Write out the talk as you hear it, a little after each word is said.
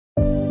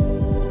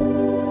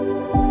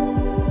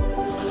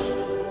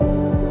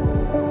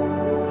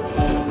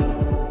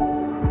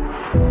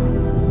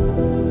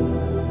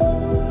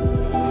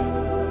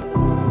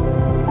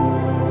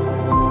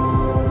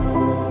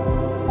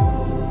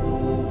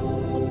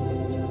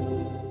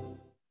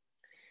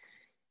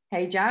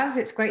Hey Jazz,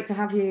 it's great to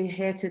have you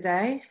here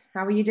today.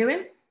 How are you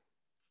doing?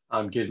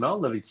 I'm good, Mel.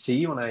 Lovely to see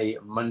you on a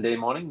Monday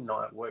morning,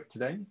 not at work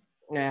today.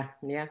 Yeah.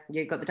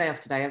 You got the day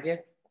off today, have you?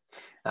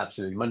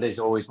 Absolutely. Monday's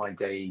always my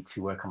day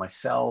to work on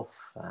myself,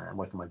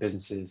 work on my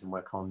businesses, and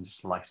work on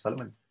just life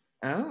development.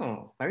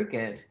 Oh, very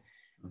good.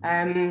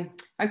 Mhm. Um,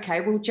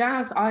 okay, well,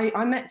 Jazz,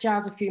 I met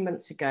Jazz a few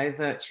months ago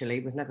virtually.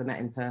 We've never met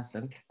in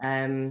person,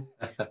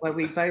 where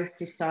we both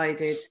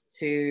decided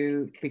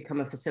to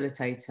become a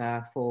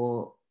facilitator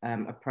for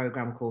a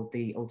program called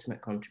the Ultimate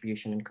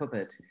Contribution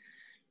Uncovered.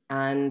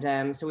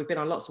 And so we've been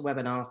on lots of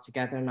webinars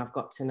together, and I've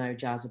got to know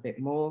Jazz a bit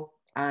more.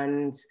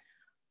 And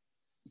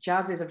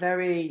Jazz is a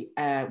very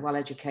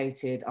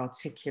well-educated,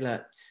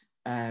 articulate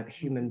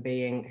human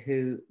being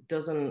who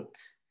doesn't.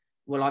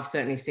 Well, I've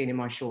certainly seen in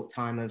my short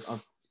time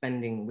of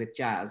spending with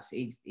Jazz,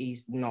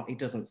 he's not. He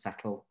doesn't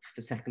settle for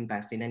second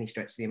best in any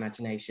stretch of the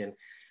imagination.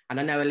 And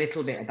I know a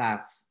little bit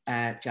about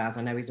Jazz.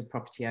 I know he's a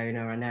property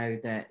owner. I know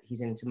that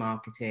he's into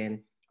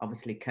marketing,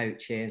 obviously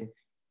coaching.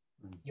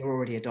 You're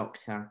already a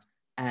doctor.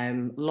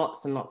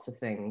 Lots and lots of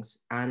things.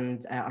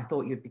 And I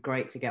thought you'd be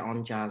great to get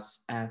on,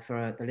 Jazz,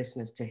 for the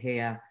listeners to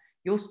hear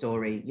your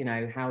story, you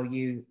know, how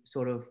you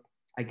sort of,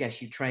 I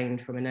guess you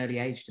trained from an early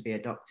age to be a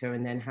doctor,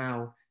 and then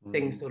how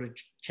things Mm. sort of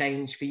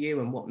changed for you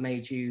and what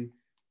made you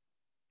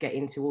get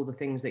into all the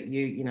things that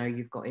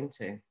you've got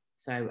into.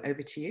 So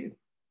over to you.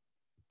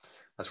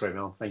 That's great,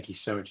 Mel. Thank you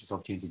so much for this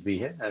opportunity to be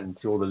here. And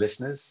to all the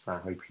listeners, I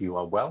hope you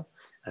are well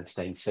and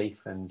staying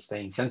safe and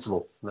staying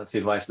sensible. And that's the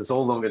advice. That's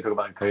all I'm going to talk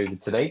about in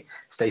COVID today.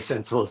 Stay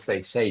sensible,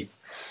 stay safe.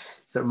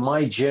 So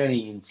my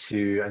journey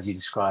into, as you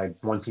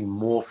described, wanting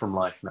more from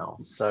life, Mel.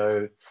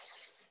 So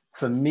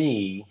for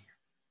me,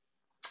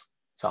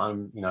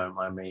 I'm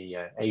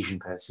a Asian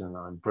person.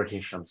 I'm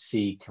British. I'm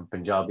Sikh. I'm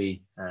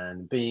Punjabi.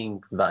 And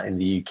being that in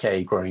the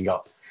UK, growing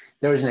up,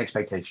 there is an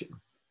expectation,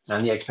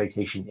 and the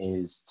expectation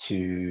is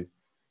to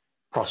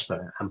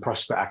prosper and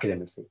prosper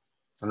academically,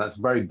 and that's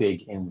very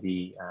big in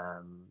the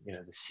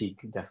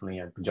Sikh, definitely,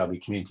 and Punjabi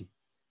community.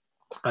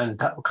 And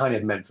that kind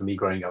of meant for me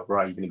growing up,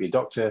 right? You're going to be a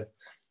doctor,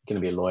 you're going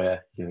to be a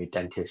lawyer, you're going to be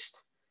a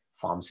dentist,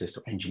 pharmacist,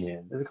 or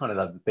engineer. Those are kind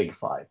of the big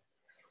five.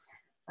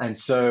 And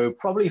so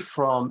probably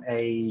from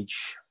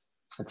age,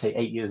 I'd say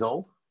 8 years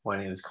old,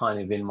 when it was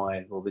kind of in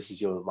my, well, this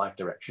is your life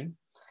direction,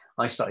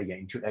 I started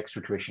getting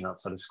extra tuition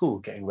outside of school,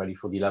 getting ready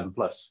for the 11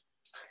 plus.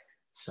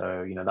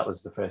 So, that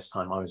was the first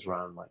time I was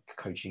around like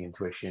coaching and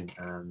tuition,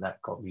 and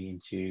that got me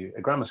into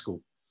a grammar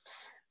school.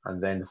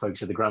 And then the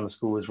folks at the grammar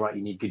school was right,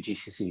 you need good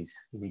GCSEs,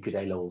 you need good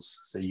A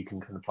levels, so you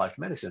can apply for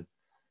medicine.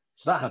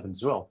 So that happened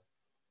as well.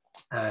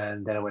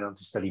 And then I went on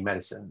to study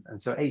medicine. And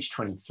so, age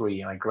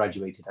 23, I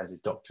graduated as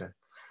a doctor.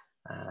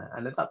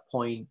 And at that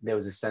point, there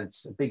was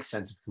a big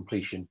sense of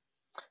completion,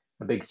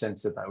 a big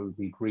sense that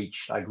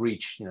I'd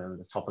reached,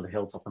 the top of the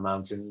hill, top of the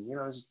mountain.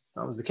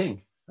 I was the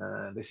king.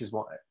 This is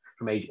what,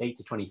 from age 8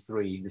 to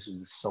 23, this was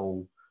the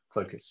sole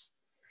focus.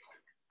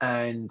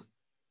 And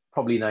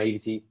probably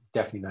naivety,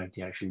 definitely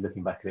naivety, actually,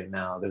 looking back at it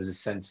now, there was a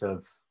sense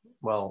of,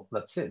 well,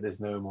 that's it. There's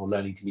no more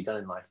learning to be done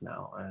in life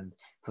now. And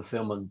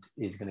fulfillment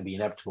is going to be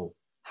inevitable.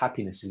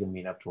 Happiness is going to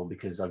be inevitable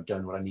because I've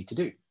done what I need to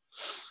do.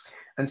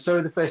 And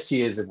so the first 2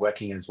 years of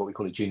working as what we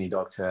call a junior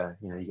doctor,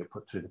 you get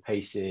put through the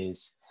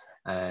paces.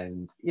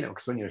 And,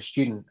 because when you're a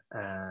student,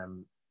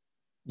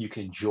 you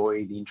can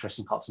enjoy the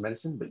interesting parts of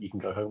medicine, but you can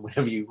go home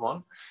whenever you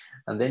want.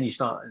 And then you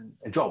start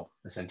a job,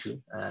 essentially,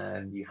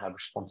 and you have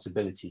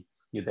responsibility.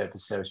 You're there for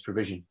service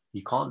provision.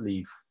 You can't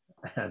leave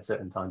at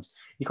certain times.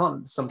 You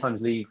can't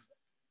sometimes leave,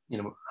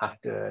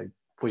 after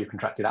for your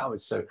contracted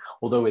hours. So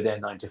although we're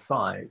there 9 to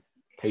 5,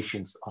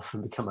 patients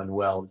often become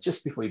unwell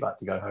just before you're about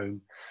to go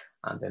home,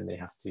 and then they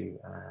have to,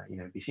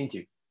 be seen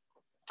to.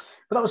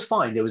 But that was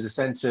fine. There was a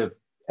sense of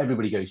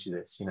everybody goes through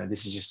this.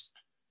 This is just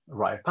a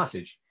rite of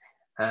passage.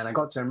 And I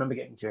remember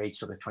getting to age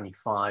sort of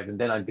 25, and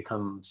then I'd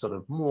become sort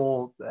of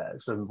more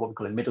sort of what we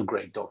call a middle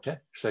grade doctor.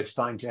 So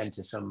starting to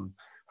enter some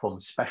form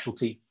of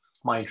specialty.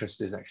 My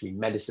interest is actually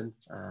medicine.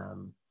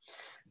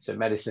 So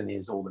medicine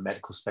is all the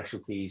medical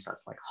specialties.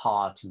 That's like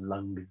heart and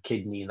lung and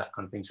kidney and that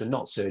kind of thing. So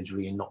not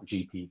surgery and not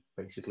GP,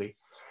 basically.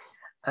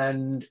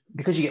 And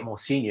because you get more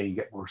senior, you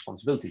get more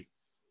responsibility.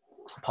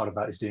 Part of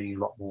that is doing a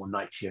lot more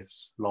night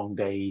shifts, long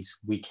days,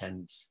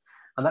 weekends,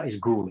 and that is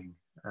grueling.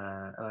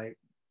 And I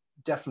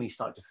definitely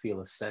started to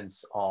feel a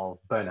sense of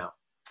burnout.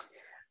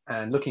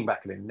 And looking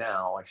back at it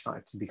now, I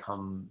started to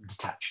become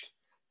detached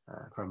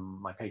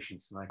from my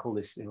patients, and I call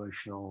this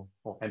emotional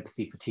or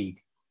empathy fatigue.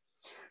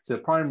 So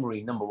the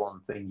primary number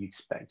one thing you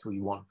expect or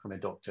you want from a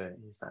doctor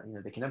is that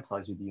they can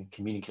empathize with you and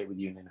communicate with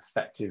you in an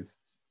effective,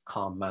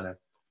 calm manner.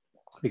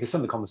 Because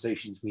some of the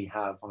conversations we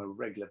have on a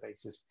regular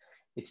basis,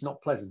 it's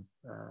not pleasant,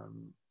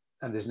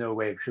 and there's no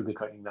way of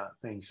sugarcoating that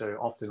thing. So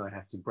often I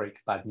have to break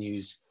bad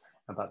news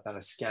about that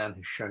a scan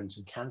has shown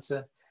some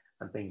cancer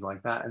and things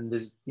like that. And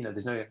there's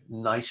no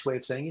nice way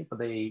of saying it, but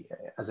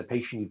as a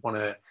patient, you want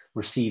to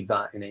receive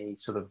that in a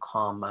sort of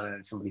calm manner,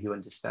 and somebody who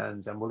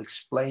understands and will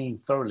explain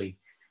thoroughly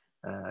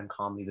and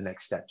calmly the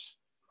next steps.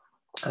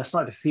 And I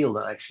started to feel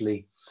that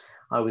actually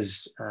I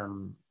was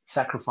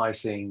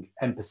sacrificing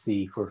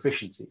empathy for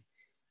efficiency.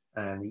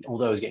 And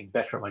although I was getting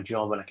better at my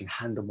job and I can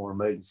handle more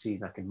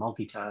emergencies and I can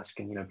multitask,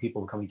 and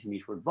people coming to me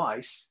for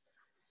advice,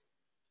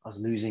 I was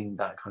losing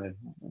that kind of,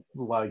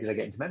 why did I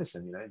get into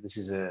medicine? This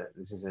is a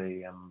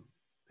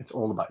it's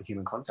all about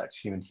human contact,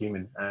 human to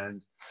human.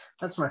 And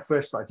that's when I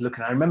first started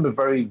looking. I remember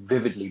very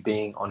vividly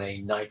being on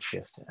a night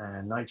shift.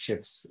 And night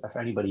shifts, if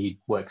anybody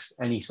works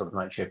any sort of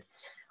night shift,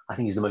 I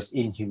think is the most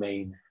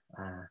inhumane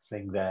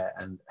thing there.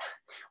 And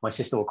my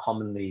sister will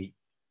commonly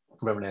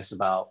reminisce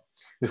about,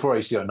 before I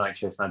used to go on night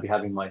shift and I'd be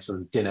having my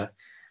sort of dinner,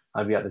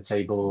 I'd be at the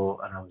table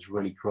and I was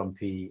really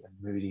grumpy and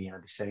moody, and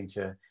I'd be saying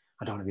to her,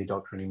 I don't want to be a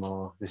doctor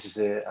anymore. This is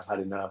it. I've had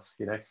enough.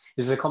 This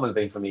is a common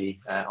thing for me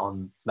that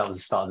was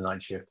the start of the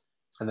night shift.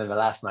 And then the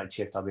last night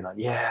shift, I'll be like,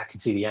 yeah, I can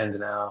see the end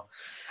now.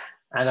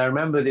 And I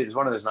remember it was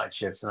one of those night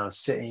shifts and I was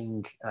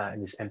sitting in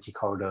this empty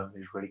corridor. It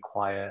was really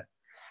quiet.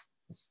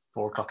 It's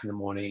 4 o'clock in the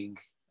morning.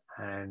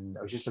 And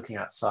I was just looking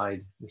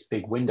outside this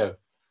big window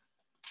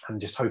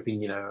and just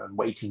hoping, and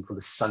waiting for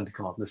the sun to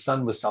come up. The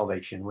sun was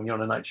salvation. When you're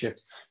on a night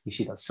shift, you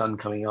see that sun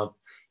coming up.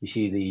 You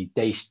see the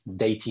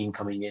day team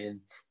coming in,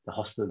 the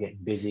hospital getting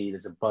busy.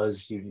 There's a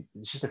buzz.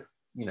 It's just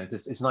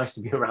it's nice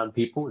to be around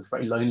people. It's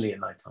very lonely at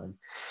nighttime.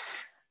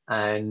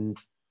 And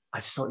I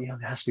just thought, there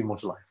has to be more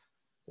to life.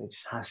 It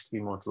just has to be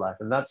more to life.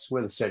 And that's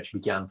where the search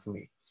began for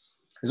me.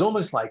 It's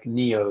almost like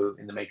Neo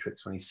in the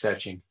Matrix when he's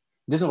searching.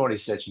 He doesn't know what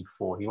he's searching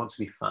for. He wants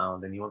to be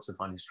found, and he wants to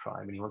find his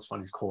tribe, and he wants to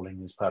find his calling,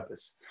 his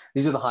purpose.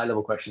 These are the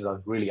high-level questions I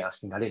was really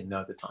asking. I didn't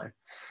know at the time.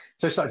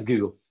 So I started to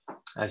Google,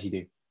 as you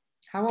do.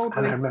 How old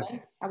were you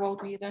then? How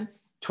old were you then?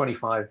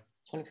 25.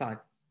 25.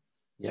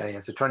 Yeah.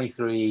 So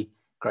 23,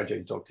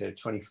 graduated doctor,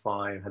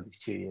 25, had these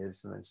 2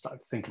 years, and then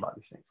started to think about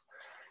these things.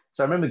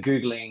 So I remember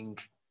Googling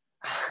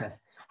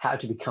how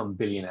to become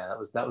billionaire.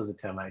 That was the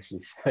term I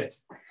actually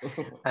searched.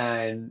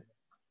 And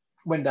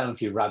went down a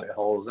few rabbit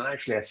holes, and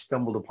actually I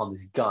stumbled upon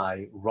this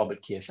guy, Robery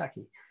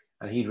Kyosaki,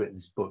 and he'd written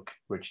this book,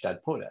 Rich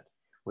Dad Poor Dad,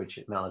 which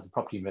now as a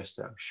property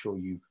investor, I'm sure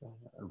you've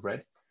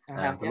read.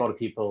 And for a lot of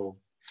people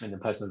in the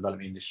personal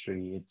development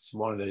industry, it's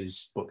one of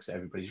those books that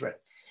everybody's read.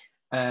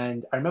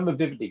 And I remember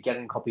vividly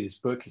getting a copy of this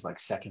book. It's like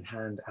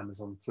secondhand,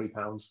 Amazon,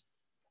 £3.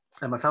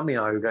 And my family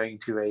and I were going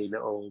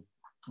to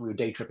we were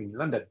day tripping in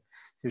London.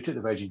 So we took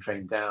the Virgin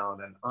train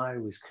down, and I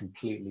was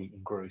completely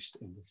engrossed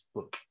in this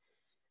book.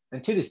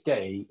 And to this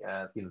day,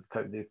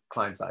 the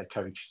clients that I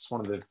coach, it's one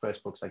of the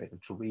first books I get them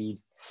to read.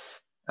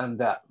 And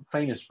that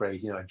famous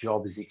phrase, a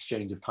job is the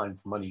exchange of time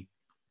for money.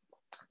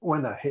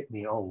 When that hit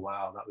me, oh,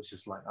 wow, that was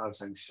just like, I was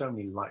having so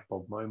many light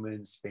bulb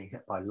moments, being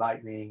hit by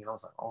lightning. And I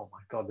was like, oh my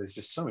God, there's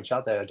just so much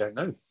out there I don't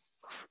know.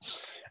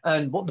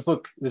 And what the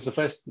book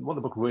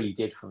really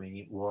did for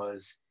me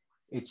was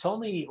it told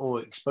me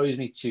or exposed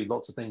me to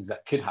lots of things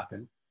that could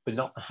happen, but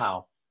not the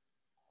how.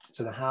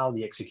 So the how,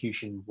 the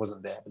execution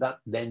wasn't there. But that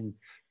then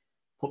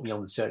put me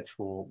on the search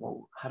for,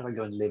 well, how do I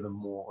go and live a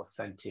more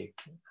authentic,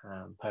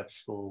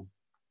 purposeful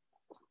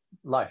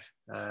life?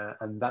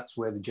 And that's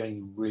where the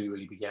journey really,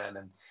 really began.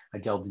 And I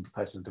delved into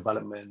personal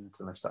development,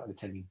 and I started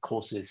attending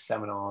courses,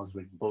 seminars,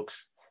 reading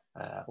books,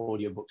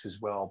 audio books as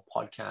well,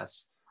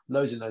 podcasts,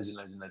 loads and loads and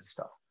loads and loads of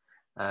stuff.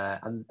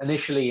 And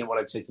initially, and what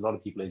I'd say to a lot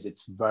of people is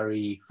it's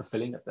very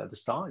fulfilling at the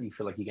start. You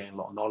feel like you're getting a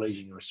lot of knowledge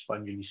and you're a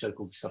sponge and you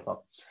soak all this stuff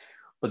up.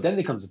 But then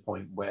there comes a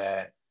point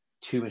where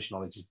too much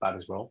knowledge is bad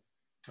as well.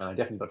 And I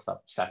definitely got to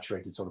that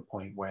saturated sort of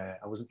point where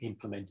I wasn't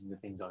implementing the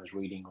things I was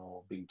reading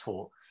or being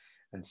taught.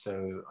 And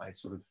so I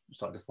sort of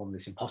started to form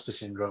this imposter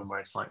syndrome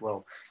where it's like,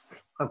 well,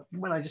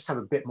 when I just have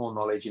a bit more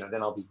knowledge,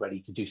 then I'll be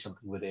ready to do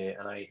something with it.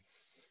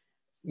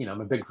 And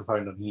I'm a big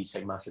proponent of you need to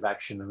take massive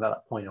action. And at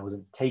that point, I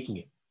wasn't taking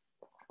it.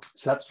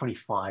 So that's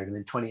 25. And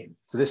then 20.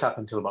 So this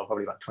happened until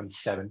probably about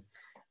 27. And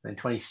then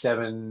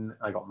 27,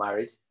 I got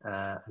married.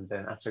 And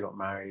then after I got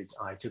married,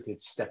 I took a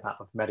step out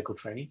of medical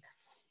training,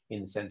 in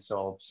the sense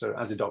of, so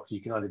as a doctor,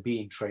 you can either be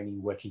in training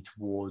working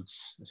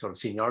towards a sort of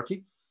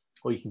seniority,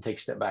 or you can take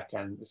a step back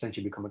and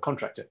essentially become a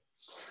contractor.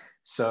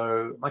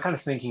 So my kind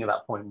of thinking at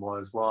that point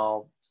was,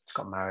 well, just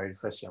got married,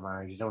 first year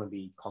married, you don't want to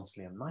be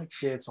constantly on night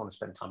shifts, I want to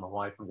spend time with my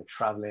wife, I want to go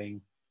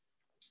traveling,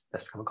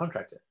 let's become a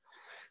contractor.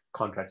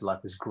 Contractor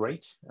life was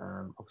great,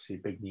 obviously a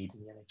big need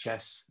in the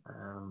NHS,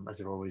 as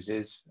there always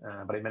is,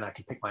 but it meant I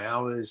could pick my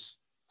hours.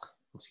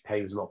 Obviously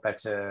pay was a lot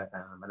better,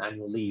 and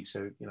annual leave.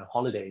 So,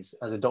 holidays,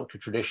 as a doctor,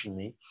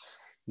 traditionally,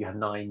 you have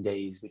 9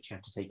 days, which you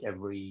have to take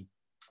every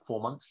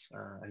 4 months,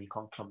 and you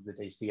can't clump the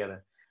days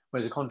together.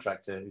 Whereas a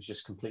contractor is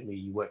just completely,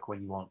 you work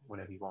when you want,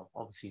 whenever you want.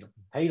 Obviously, you're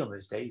not paid on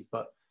those days,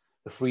 but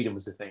the freedom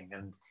was the thing.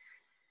 And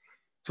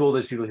to all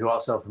those people who are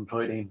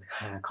self-employed in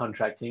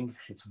contracting,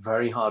 it's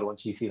very hard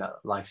once you see that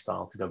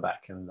lifestyle to go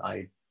back. And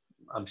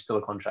I'm still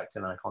a contractor,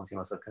 and I can't see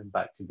myself going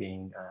back to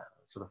being a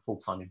sort of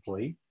full-time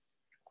employee.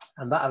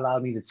 And that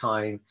allowed me the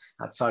time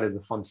outside of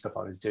the fun stuff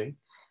I was doing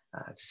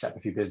to set up a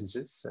few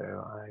businesses. So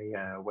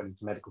I went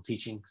into medical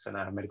teaching. So now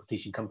I have a medical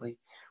teaching company.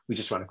 We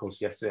just ran a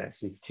course yesterday,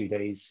 actually, for 2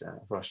 days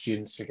for our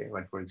students to get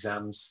ready for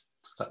exams.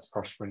 So that's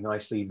prospering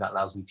nicely. That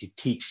allows me to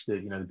teach the,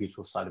 the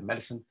beautiful side of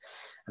medicine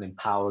and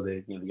empower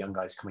the, the young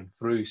guys coming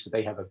through so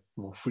they have a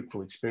more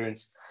fruitful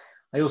experience.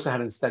 I also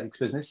had an aesthetics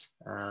business.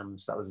 So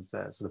that was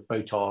sort of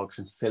Botox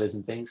and fillers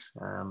and things.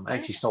 I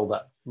actually sold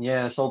that.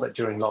 Yeah, I sold that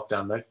during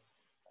lockdown though.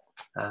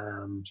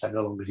 So I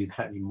no longer do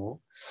that anymore.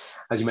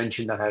 As you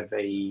mentioned, I have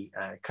a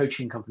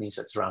coaching company,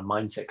 so it's around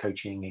mindset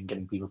coaching and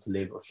getting people to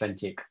live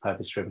authentic,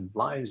 purpose-driven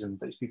lives. And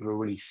those people are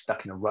really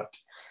stuck in a rut,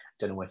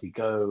 don't know where to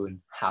go and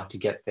how to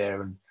get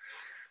there, and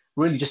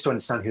really just to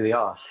understand who they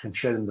are and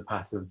show them the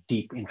path of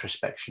deep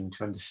introspection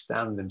to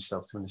understand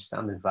themselves, to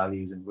understand their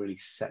values, and really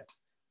set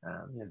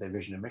their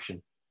vision and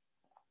mission.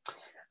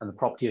 And the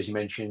property, as you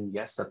mentioned,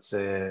 yes, that's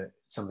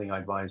something I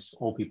advise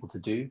all people to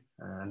do,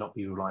 not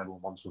be reliable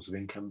on one source of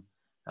income,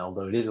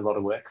 although it is a lot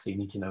of work, so you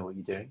need to know what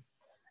you're doing.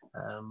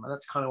 And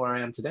that's kind of where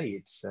I am today.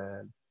 It's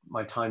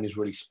my time is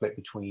really split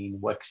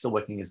between still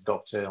working as a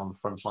doctor on the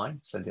front line,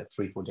 so I do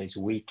 3-4 days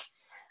a week.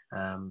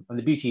 And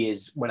the beauty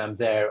is when I'm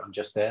there, I'm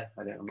just there.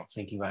 I'm not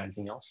thinking about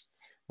anything else.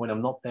 When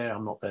I'm not there,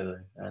 I'm not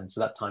there. And so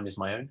that time is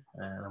my own.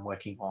 And I'm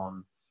working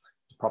on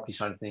the property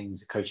side of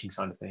things, the coaching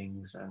side of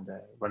things, and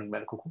running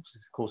medical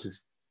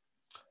courses.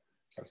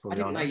 That's what I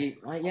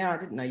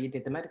didn't know you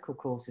did the medical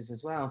courses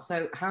as well.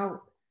 So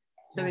how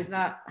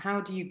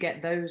do you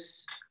get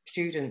those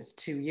students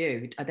to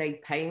you? Are they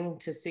paying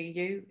to see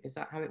you? Is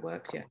that how it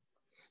works? Yeah.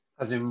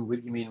 As in,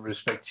 you mean with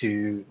respect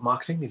to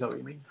marketing? Is that what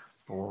you mean?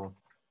 Or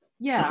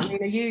yeah, I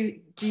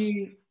mean,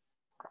 do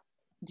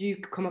you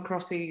come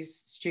across these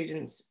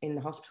students in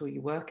the hospital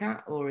you work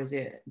at, or is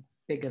it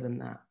bigger than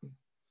that?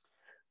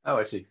 Oh,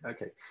 I see.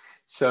 Okay.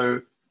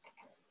 So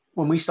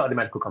when we started a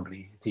medical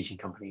company, a teaching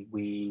company,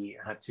 we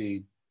had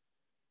to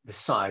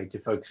decide to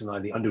focus on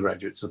either the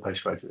undergraduates or the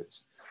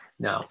postgraduates.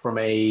 Now, from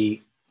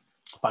a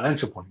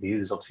financial point of view,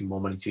 there's obviously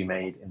more money to be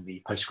made in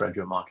the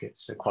postgraduate market,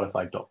 so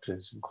qualified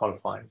doctors and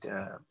qualified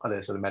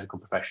other sort of medical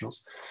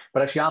professionals.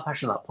 But actually, our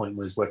passion at that point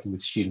was working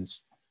with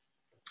students,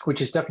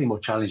 which is definitely more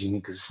challenging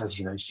because, as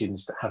you know,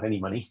 students don't have any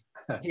money.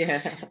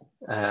 Yeah.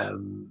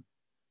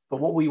 But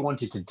what we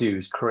wanted to do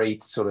is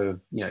create sort of,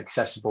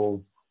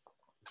 accessible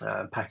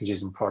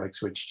packages and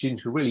products which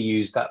students could really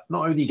use, that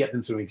not only get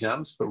them through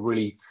exams, but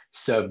really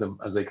serve them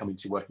as they come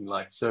into working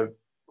life. So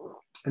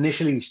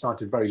initially, we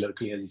started very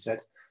locally, as you said.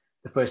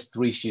 The first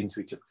 3 students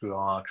we took through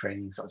our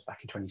trainings, that was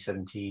back in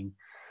 2017,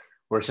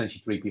 were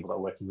essentially 3 people that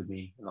were working with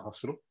me in the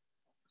hospital.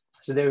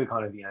 So they were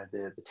kind of,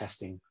 the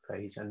testing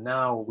phase. And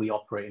now we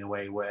operate in a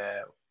way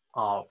where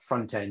our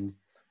front end,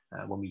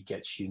 when we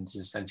get students,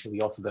 is essentially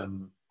we offer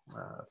them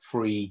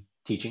free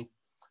teaching.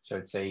 So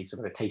it's a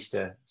sort of a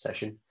taster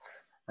session.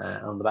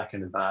 And on the back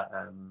end of that,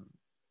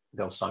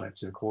 they'll sign up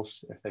to the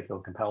course if they feel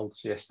compelled.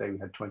 So yesterday we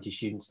had 20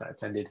 students that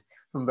attended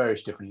from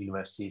various different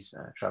universities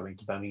traveling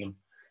to Birmingham.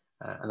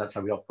 And that's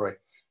how we operate.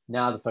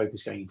 Now the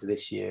focus going into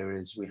this year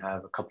is we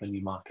have a couple of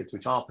new markets,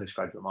 which are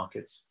postgraduate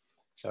markets.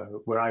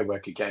 So where I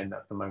work, again,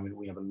 at the moment,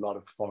 we have a lot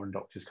of foreign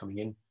doctors coming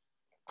in.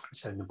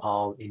 So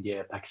Nepal,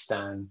 India,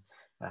 Pakistan,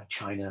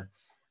 China.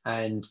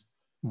 And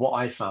what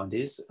I found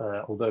is,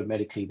 although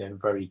medically they're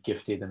very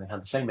gifted and they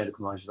have the same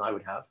medical knowledge as I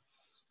would have,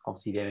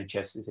 obviously the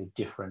NHS is a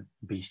different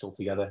beast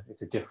altogether.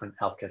 It's a different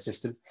healthcare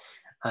system.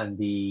 And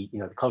the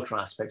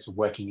cultural aspects of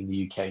working in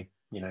the UK,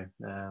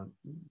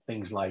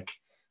 things like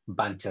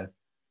banter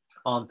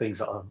aren't things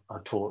that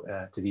are taught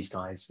to these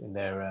guys in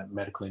their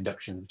medical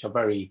induction, which are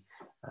very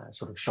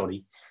sort of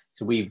shoddy.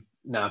 So we've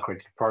now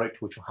created a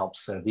product which will help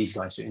serve these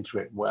guys to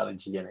integrate well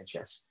into the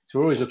NHS. So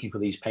we're always looking for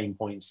these pain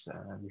points,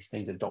 these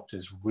things that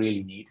doctors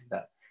really need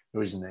that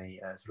there isn't a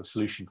sort of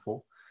solution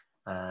for,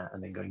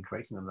 and then going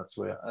creating them. That's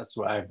where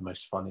I have the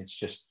most fun. It's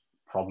just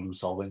problem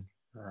solving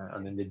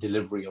and then the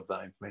delivery of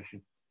that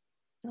information.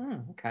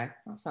 Oh, okay,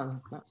 that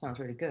sounds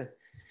really good.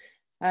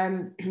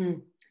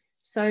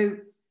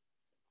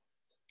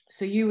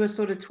 So you were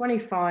sort of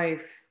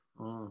 25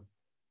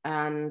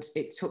 and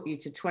it took you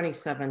to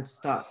 27 to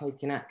start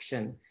taking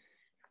action.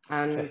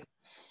 And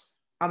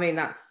I mean,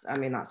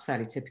 that's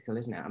fairly typical,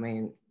 isn't it? I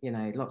mean,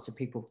 lots of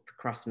people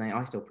procrastinate.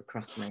 I still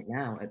procrastinate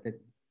now at the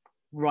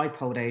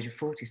ripe old age of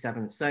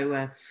 47.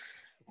 So,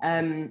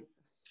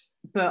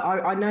 but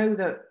I know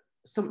that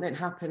something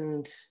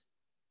happened,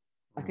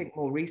 I think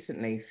more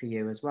recently for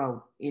you as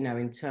well,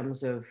 in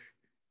terms of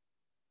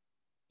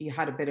you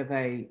had a bit of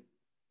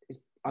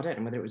I don't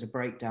know whether it was a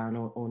breakdown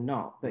or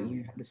not, but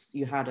you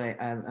had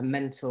a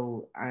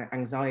mental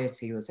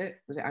anxiety, was it?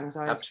 Was it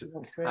anxiety?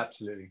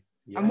 Absolutely.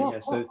 Yeah, and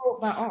what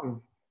brought that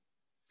on?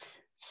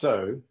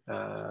 So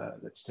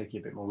let's take it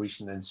a bit more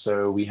recent then.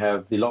 So we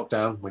have the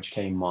lockdown, which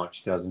came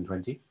March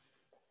 2020.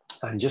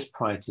 And just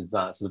prior to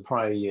that, so the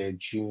prior year,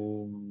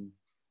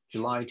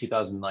 July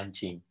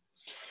 2019,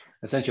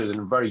 essentially I was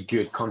in a very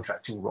good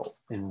contracting role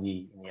in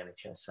the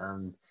NHS.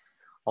 And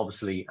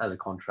obviously, as a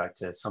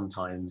contractor,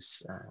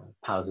 sometimes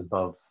powers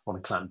above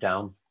want to clamp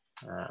down,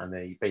 and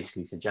they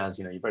basically said, "Jaz,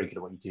 you're very good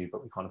at what you do,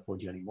 but we can't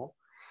afford you anymore."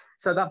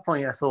 So at that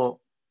point, I thought,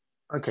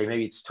 okay,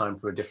 maybe it's time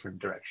for a different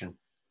direction.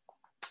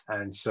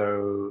 And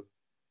so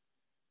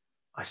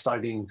I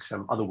started doing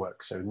some other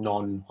work, so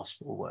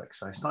non-hospital work.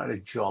 So I started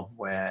a job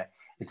where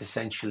it's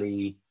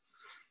essentially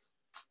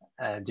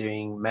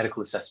doing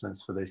medical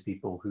assessments for those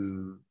people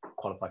who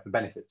qualify for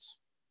benefits.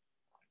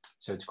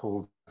 So it's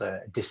called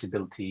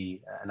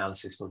disability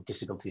analysis or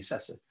disability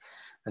assessor.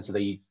 And so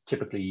they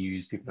typically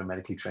use people who are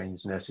medically trained,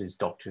 nurses,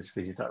 doctors,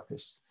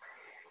 physiotherapists.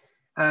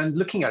 And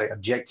looking at it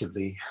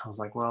objectively, I was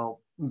like,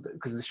 well,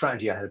 because the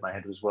strategy I had in my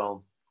head was,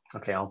 well,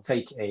 okay, I'll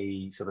take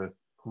a sort of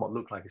what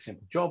looked like a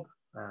simple job,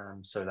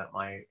 so that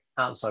my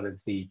outside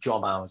of the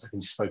job hours, I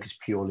can just focus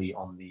purely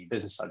on the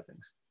business side of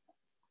things.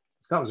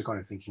 That was the kind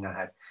of thinking I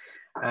had.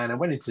 And I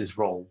went into this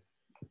role.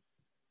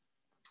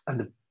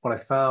 And what I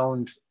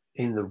found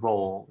in the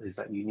role is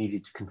that you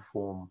needed to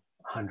conform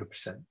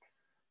 100%,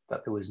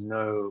 that there was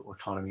no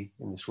autonomy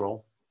in this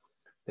role.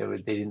 They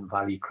didn't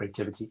value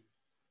creativity.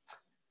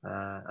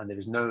 And there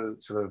was no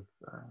sort of,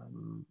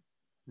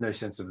 no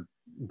sense of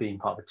being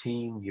part of a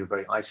team. You were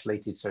very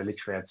isolated. So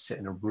literally I had to sit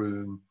in a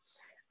room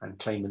and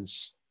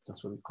claimants,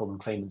 that's what we call them,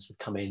 claimants would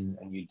come in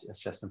and you'd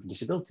assess them for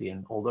disability.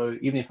 And although,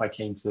 even if I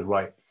came to the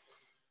right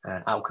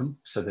outcome,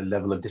 so the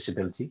level of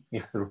disability,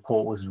 if the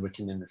report wasn't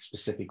written in a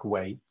specific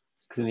way,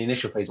 because in the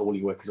initial phase, all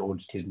your work is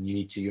audited and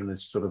you're in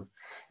this sort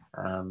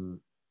of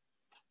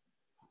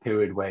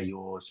period where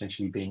you're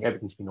essentially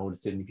everything's been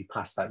audited. And if you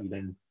pass that, you're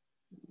then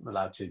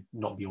allowed to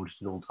not be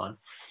audited all the time.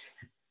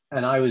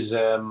 And I was,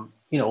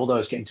 although I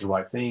was getting to the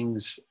right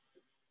things,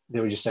 they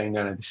were just saying,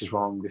 no, this is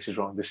wrong, this is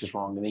wrong, this is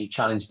wrong. And then you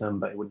challenge them,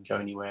 but it wouldn't go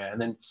anywhere. And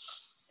then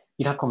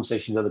you'd have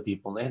conversations with other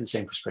people and they had the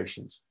same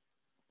frustrations.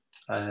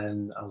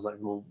 And I was like,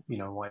 well,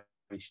 why are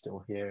you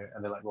still here?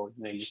 And they're like, well,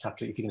 you just have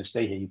to, if you're going to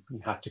stay here, you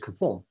have to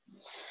conform.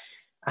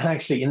 And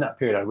actually in that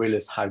period, I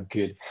realized how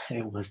good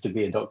it was to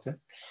be a doctor.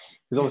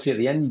 Because obviously at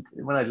the end,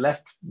 when I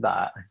left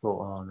that, I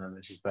thought, oh no,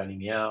 this is burning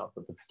me out,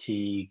 but the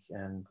fatigue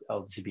and,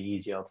 oh, this would be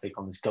easier. I'll take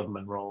on this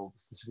government role.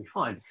 This will be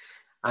fine.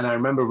 And I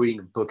remember reading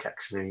a book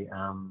actually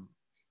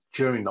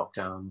during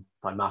lockdown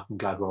by Malcolm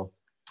Gladwell.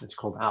 It's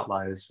called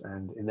Outliers.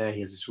 And in there, he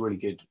has this really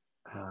good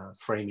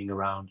framing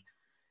around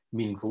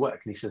meaningful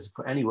work. And he says,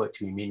 for any work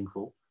to be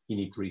meaningful, you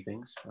need three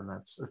things. And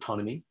that's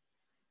autonomy.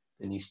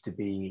 There needs to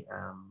be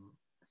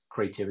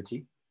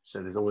creativity.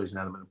 So there's always an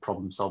element of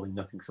problem solving.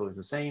 Nothing's always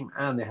the same.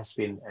 And there has to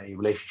be a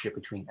relationship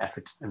between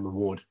effort and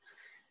reward.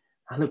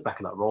 I look back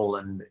at that role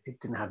and it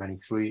didn't have any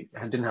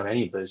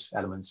of those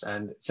elements.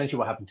 And essentially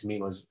what happened to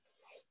me was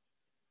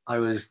I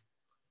was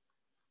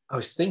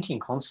thinking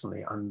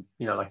constantly,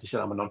 like you said,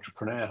 I'm an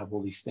entrepreneur, I have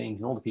all these things,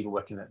 and all the people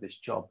working at this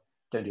job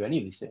don't do any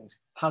of these things.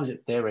 How is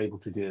it they're able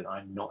to do it?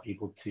 I'm not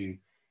able to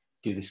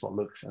do this, what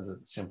looks as a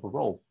simple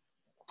role.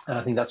 And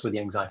I think that's where the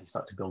anxiety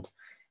started to build.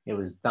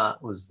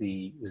 That was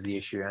the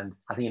issue. And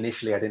I think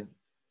initially I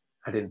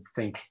didn't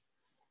think,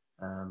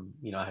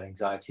 I had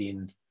anxiety.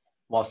 And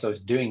whilst I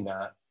was doing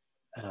that,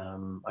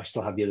 I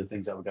still had the other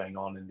things that were going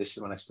on. And this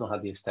is when I still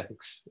had the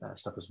aesthetics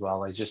stuff as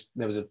well.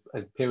 There was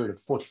a period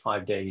of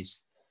 45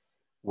 days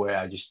where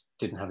I just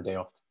didn't have a day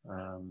off.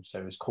 So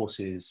it was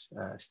courses,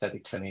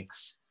 aesthetic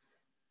clinics,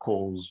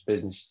 calls,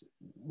 business,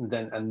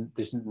 and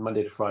this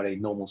Monday to Friday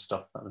normal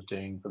stuff that I was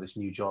doing for this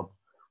new job.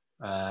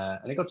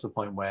 And it got to the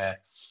point where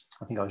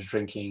I think I was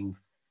drinking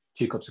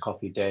 2 cups of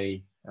coffee a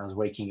day. I was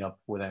waking up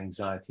with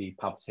anxiety,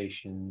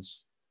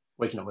 palpitations,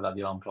 waking up without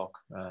the alarm clock,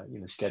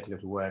 scared to go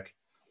to work,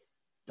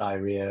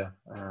 diarrhea,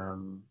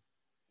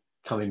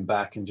 coming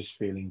back and just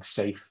feeling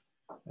safe,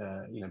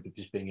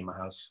 just being in my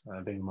house,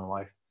 being with my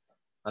wife,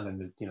 and then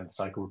the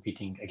cycle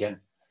repeating again.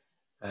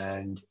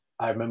 And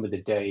I remember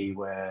the day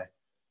where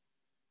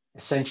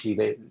essentially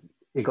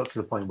it got to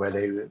the point where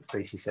they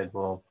basically said,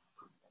 well,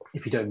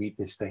 if you don't meet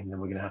this thing,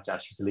 then we're going to have to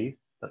ask you to leave.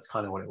 That's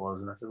kind of what it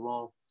was. And I said,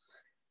 well,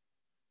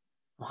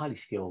 I'm highly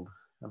skilled.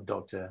 I'm a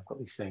doctor. I've got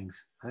these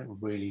things. I don't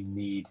really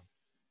need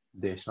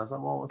this. And I was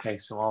like, well, okay,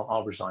 so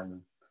I'll resign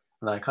them.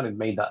 And I kind of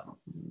made that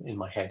in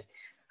my head.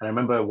 And I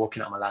remember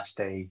walking out my last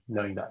day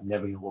knowing that I'm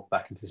never going to walk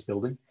back into this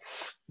building.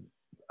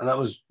 And that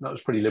was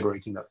pretty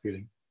liberating, that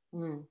feeling.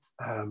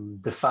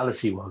 The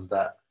fallacy was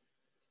that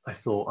I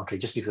thought, okay,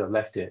 just because I've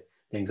left it,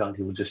 the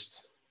anxiety will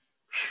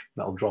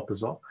that'll drop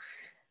as well.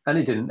 And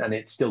it didn't, and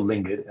it still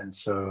lingered. And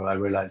so I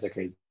realized,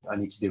 okay, I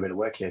need to do a bit of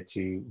work here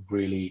to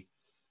really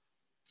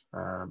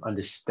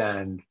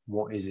understand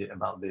what is it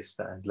about this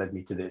that has led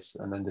me to this,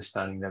 and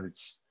understanding that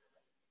it's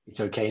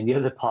okay. And the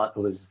other part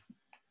was,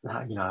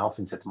 I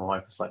often said to my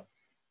wife, it's like,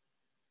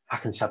 how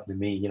can this happen to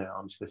me?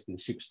 I'm supposed to be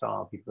the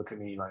superstar. People look at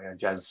me like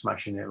Jaz is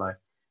smashing it. Like,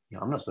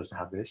 I'm not supposed to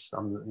have this.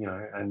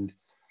 And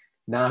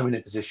now I'm in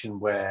a position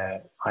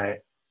where I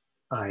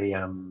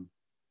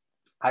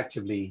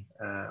actively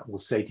will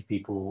say to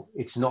people,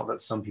 it's not that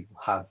some people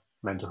have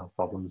mental health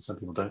problems, some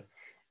people don't.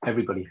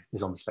 Everybody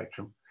is on the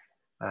spectrum.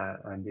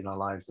 And in our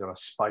lives, there are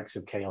spikes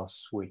of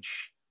chaos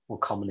which will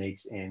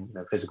culminate in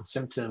physical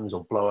symptoms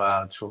or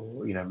blowouts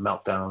or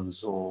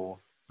meltdowns or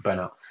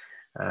burnout.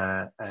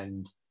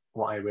 And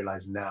what I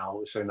realize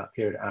now, so in that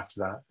period after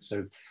that,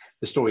 so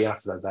the story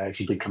after that is I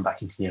actually did come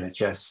back into the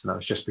NHS, and that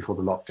was just before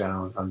the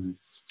lockdown. And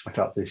I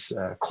felt this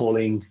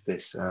calling,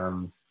 this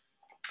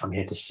I'm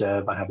here to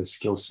serve. I have a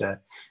skill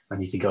set. I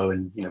need to go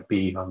and,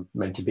 be who I'm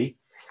meant to be.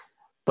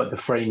 But the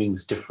framing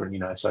was different,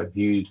 so I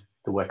viewed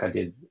the work I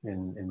did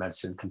in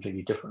medicine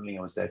completely differently.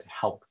 I was there to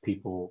help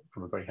people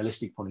from a very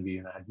holistic point of view,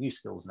 and I had new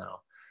skills now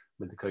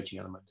with the coaching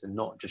element, and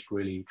not just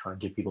really trying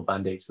to give people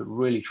band-aids, but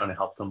really trying to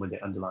help them with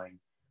the underlying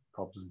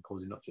problems and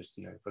causes, not just,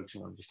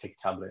 focusing on just take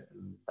a tablet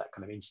and that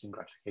kind of instant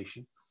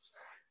gratification.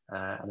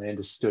 And I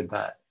understood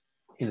that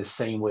in the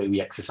same way we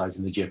exercise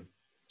in the gym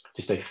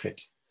to stay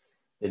fit,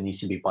 there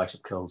needs to be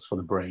bicep curls for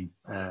the brain.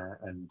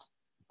 And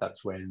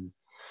that's when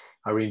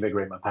I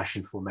reinvigorate my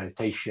passion for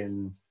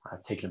meditation.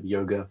 I've taken up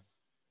yoga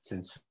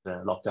since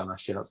lockdown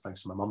last year. That's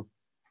thanks to my mum.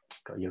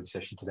 Got a yoga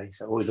session today,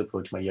 so I always look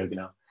forward to my yoga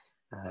now.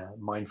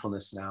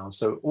 Mindfulness now.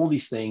 So all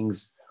these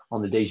things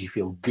on the days you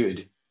feel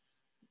good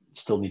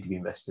still need to be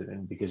invested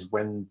in, because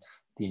when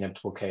the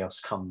inevitable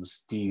chaos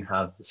comes, do you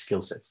have the skill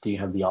sets? Do you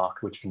have the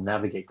arc which can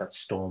navigate that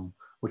storm,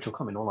 which will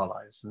come in all our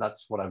lives? And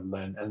that's what I've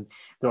learned. And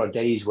there are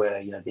days where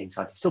the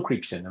anxiety still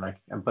creeps in,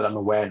 but I'm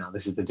aware now.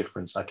 This is the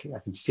difference. I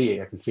can see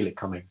it. I can feel it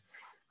coming,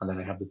 and then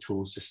I have the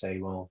tools to say,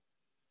 well,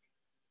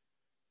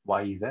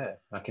 why are you there?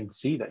 I can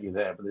see that you're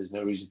there, but there's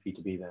no reason for you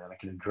to be there. And I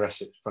can address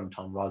it front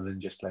on rather than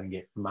just letting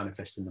it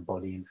manifest in the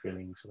body and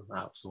feeling sort of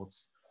out of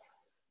sorts.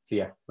 So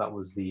yeah, that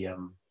was the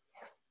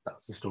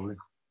story.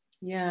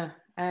 Yeah.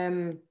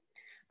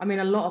 I mean,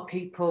 a lot of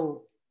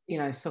people,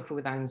 suffer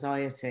with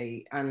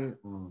anxiety, and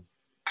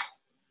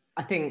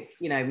I think,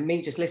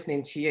 me just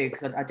listening to you,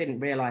 because I didn't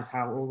realize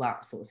how all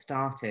that sort of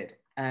started.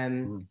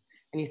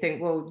 And you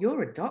think, well,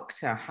 you're a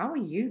doctor. How are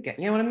you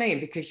getting, you know what I mean?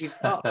 Because you've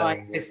got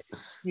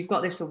you've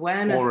got this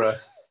awareness. Aura.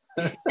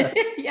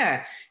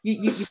 Yeah,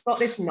 you've got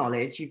this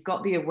knowledge, you've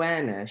got the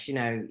awareness.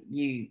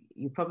 You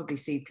probably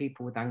see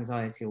people with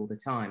anxiety all the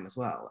time as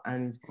well,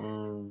 and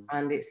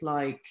it's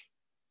like,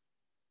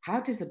 how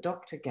does a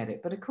doctor get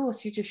it? But of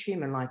course, you're just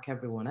human like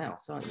everyone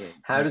else, aren't you?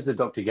 How does the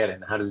doctor get it?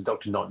 And how does the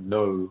doctor not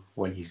know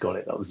when he's got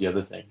it? That was the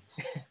other thing.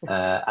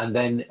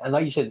 And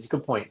like you said, it's a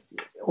good point.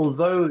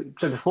 Although,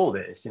 so before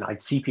this, I'd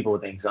see people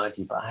with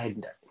anxiety, but I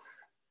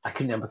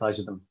couldn't empathize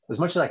with them. As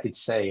much as I could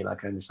say,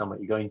 like, I understand what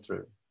you're going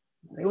through,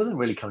 it wasn't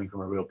really coming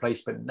from a real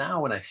place. But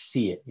now when I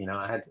see it,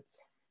 I had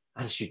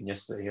a student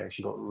yesterday who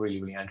actually got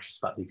really, really anxious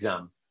about the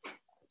exam.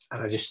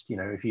 And I just,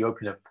 if you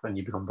open up and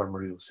you become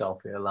vulnerable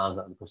yourself, it allows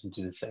that other person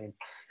to do the same.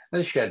 And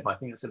I shared my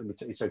thing. I said,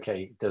 it's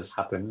okay. It does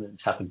happen.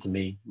 It's happened to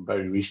me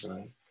very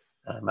recently.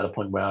 At a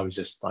point where I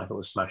thought I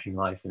was smashing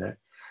life,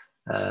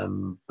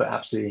 But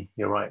absolutely,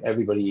 you're right.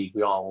 Everybody,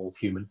 we are all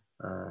human.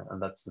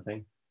 And that's the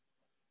thing.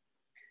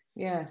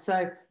 Yeah.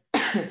 So,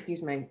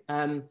 excuse me.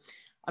 I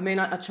mean,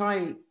 I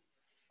try,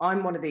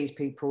 I'm one of these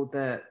people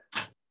that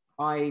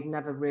I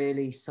never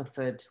really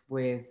suffered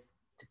with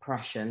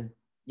depression.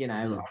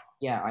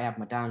 Yeah, I have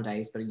my down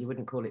days, but you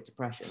wouldn't call it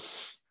depression.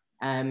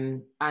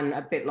 And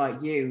a bit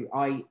like you,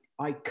 I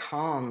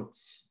can't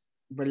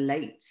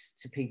relate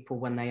to people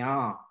when they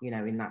are,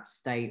 in that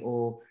state,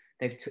 or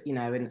they've,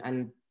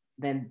 and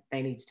then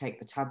they need to take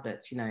the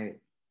tablets.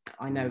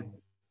 I know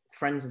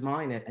friends of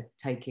mine are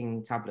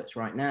taking tablets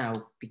right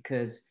now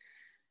because,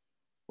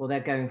 well, they're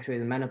going through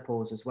the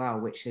menopause as well,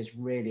 which has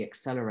really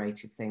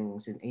accelerated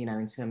things,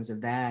 in terms of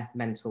their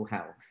mental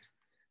health.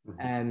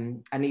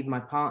 And even my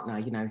partner,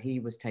 he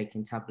was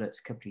taking tablets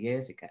a couple of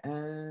years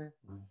ago.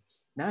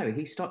 No,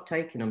 he stopped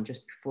taking them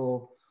just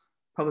before,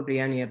 probably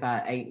only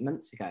about 8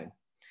 months ago.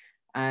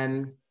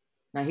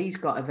 Now he's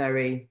got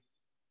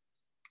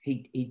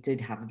he did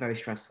have a very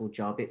stressful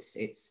job. It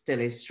still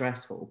is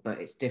stressful, but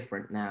it's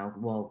different now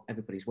while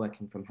everybody's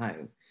working from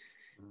home.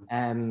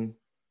 And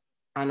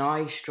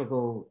I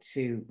struggle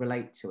to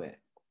relate to it.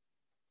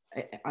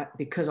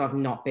 Because I've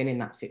not been in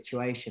that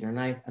situation, and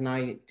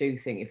I do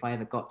think if I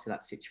ever got to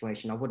that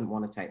situation, I wouldn't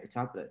want to take the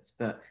tablets.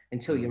 But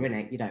until you're in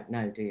it, you don't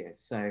know, do you?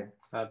 So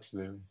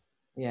absolutely,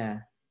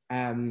 yeah.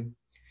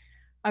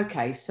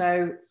 Okay,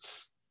 so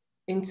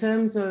in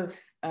terms of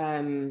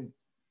how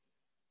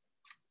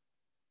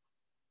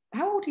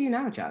old are you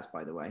now, Jaz?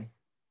 By the way,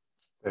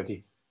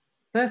 30.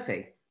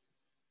 30.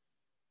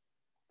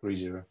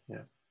 30.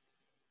 Yeah.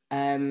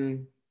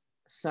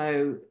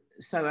 So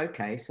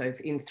okay, so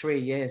in 3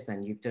 years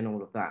then you've done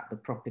all of that, the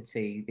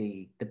property,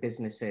 the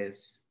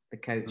businesses, the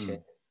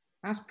coaching.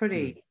 That's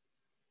pretty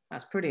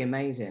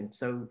amazing.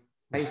 So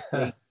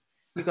basically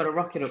you've got to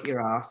rock it up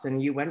your ass,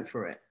 and you went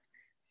for it.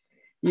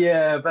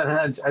 Yeah, but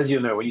as you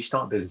know, when you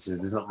start businesses,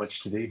 there's not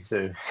much to do.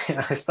 So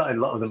I started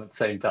a lot of them at the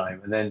same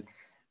time, and then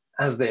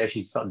as they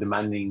actually start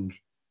demanding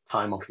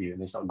time off you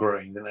and they start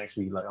growing, then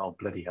actually like, oh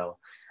bloody hell,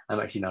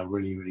 I'm actually now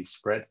really, really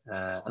spread.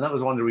 And that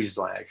was one of the reasons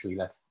why I actually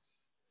left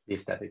the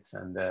aesthetics.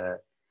 And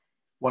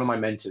one of my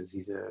mentors,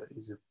 he's a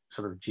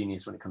sort of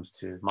genius when it comes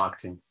to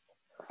marketing.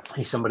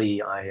 He's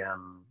somebody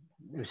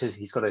who says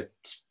he's got a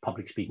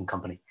public speaking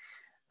company,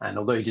 and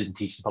although he doesn't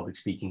teach the public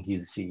speaking, he's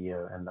the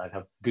CEO, and I'd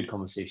have good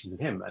conversations with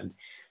him. And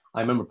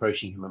I remember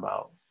approaching him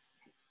about,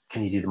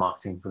 can you do the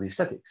marketing for the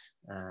aesthetics?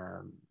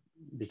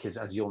 Because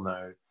as you'll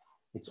know,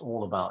 it's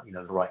all about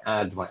the right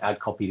ad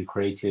copy, the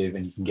creative,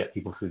 and you can get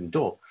people through the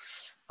door.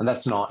 And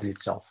that's not in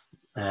itself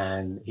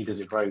and he does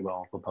it very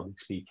well for public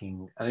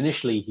speaking. And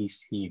initially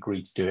he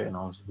agreed to do it, and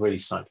I was really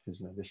psyched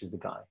because, you know, this is the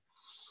guy.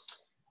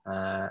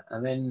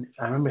 And then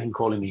I remember him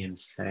calling me and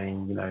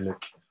saying, you know,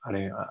 look,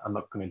 I'm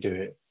not going to do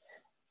it.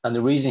 And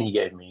the reason he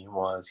gave me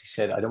was, he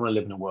said, I don't want to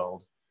live in a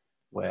world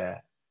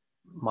where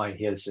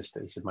he had a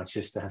sister. He said, my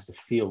sister has to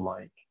feel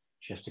like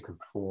she has to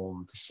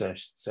conform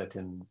to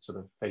certain sort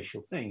of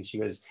facial things.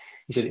 He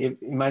said,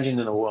 imagine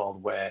in a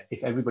world where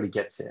if everybody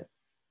gets it,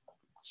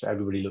 so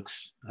everybody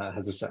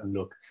has a certain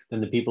look,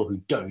 then the people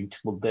who don't,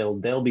 well,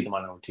 they'll be the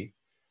minority,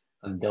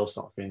 and they'll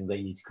start feeling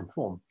they need to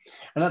conform.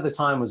 And at the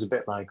time, it was a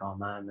bit like, oh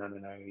man, no,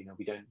 you know,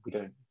 we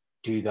don't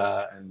do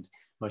that. And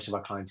most of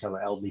our clientele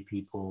are elderly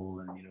people,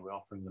 and, you know, we're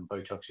offering them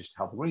Botox just to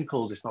help the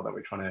wrinkles. It's not that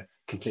we're trying to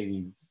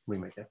completely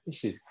remake their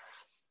faces.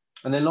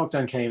 And then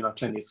lockdown came, our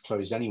clinic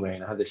closed anyway,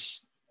 and I had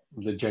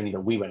the journey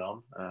that we went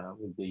on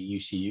with the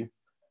UCU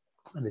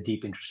and the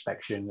deep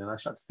introspection, and I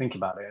started to think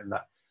about it, and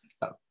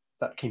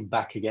that came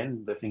back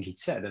again, the thing he'd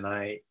said, and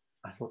I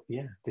thought,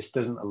 yeah, this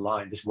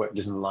work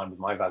doesn't align with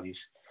my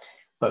values.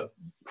 But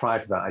prior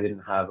to that, I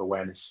didn't have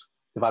awareness.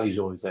 The values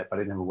are always there, but I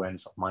didn't have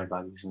awareness of my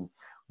values and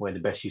where the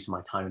best use of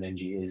my time and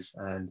energy is.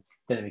 And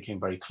then it became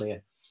very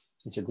clear.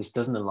 He said, this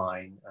doesn't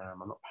align.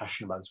 I'm not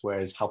passionate about this.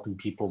 Whereas helping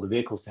people, the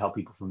vehicles to help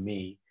people for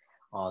me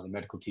are the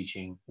medical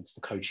teaching, it's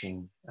the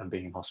coaching, and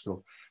being in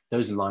hospital.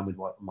 Those align with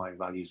what my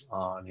values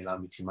are, and they allow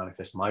me to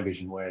manifest my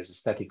vision, whereas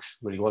aesthetics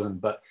really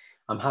wasn't. But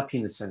I'm happy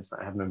in the sense that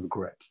I have no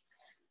regret.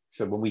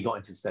 So when we got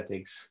into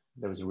aesthetics,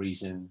 there was a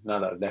reason. Now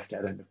that I've left it,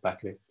 I don't look back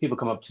at it. People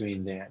come up to me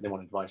and they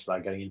want advice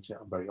about getting into it.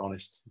 I'm very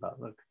honest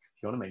about, look,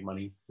 if you want to make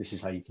money, this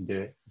is how you can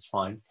do it. It's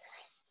fine.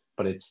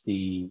 But it's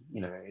you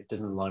know, it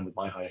doesn't align with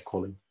my higher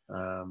calling.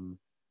 And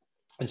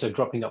so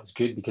dropping that was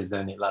good, because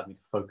then it allowed me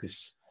to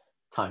focus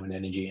time and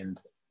energy. And,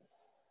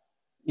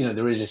 you know,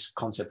 there is this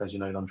concept, as you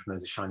know, in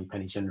entrepreneurs, the shiny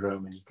penny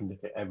syndrome, and you can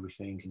look at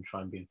everything and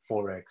try and be in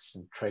Forex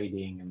and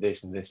trading and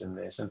this and this and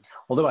this. And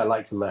although I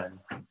like to learn,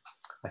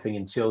 I think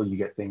until you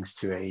get things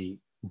to a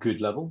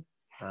good level,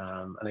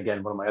 and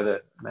again, one of my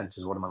other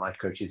mentors, one of my life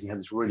coaches, he had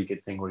this really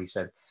good thing where he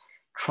said,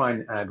 try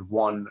and add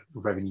one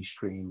revenue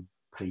stream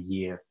per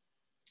year.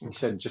 He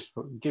said, just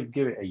give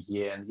it a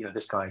year. And, you know,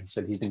 this guy, he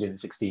said he's been doing it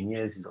 16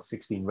 years. He's got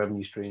 16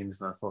 revenue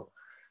streams. And I thought,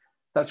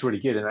 that's really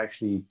good. And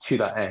actually, to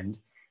that end,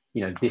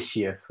 you know, this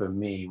year for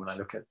me, when I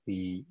look at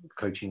the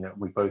coaching that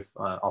we both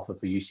offer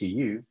for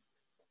UCU,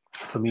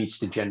 for me, it's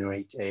to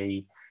generate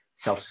a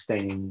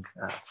self-sustaining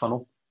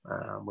funnel,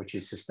 which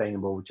is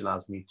sustainable, which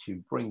allows me to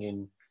bring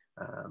in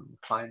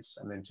clients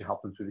and then to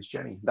help them through this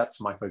journey. That's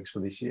my focus for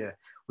this year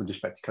with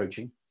respect to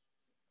coaching.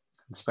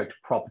 With respect to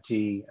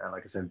property,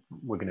 like I said,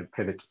 we're going to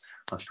pivot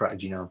our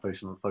strategy now and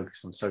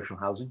focus on social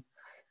housing.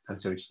 And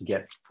so it's to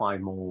get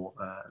 5 more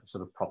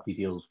sort of property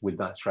deals with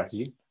that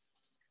strategy.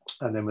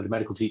 And then with the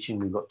medical teaching,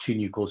 we've got 2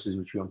 new courses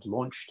which we want to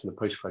launch to the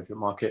postgraduate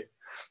market.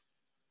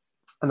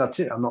 And that's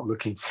it. I'm not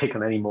looking to take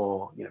on any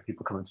more, you know,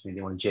 people coming to me,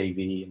 they want a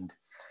JV. And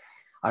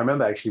I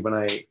remember actually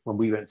when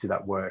we went through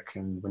that work,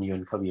 and when you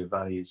uncover your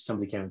values,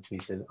 somebody came up to me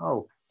and said,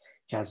 oh,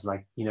 Jaz,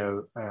 like, you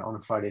know, on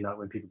a Friday night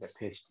when people get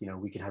pissed, you know,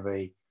 we could have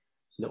a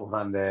little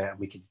van there, and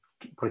we could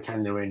put a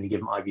cannula in and give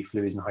them IV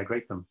fluids and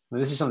hydrate them. Now,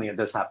 this is something that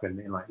does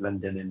happen in like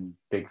London and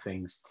big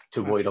things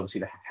to avoid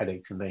obviously the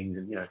headaches and things.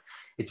 And, you know,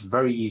 it's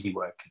very easy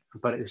work,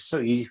 but it's so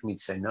easy for me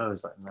to say no.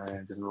 It's like, no,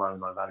 it doesn't align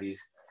with my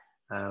values.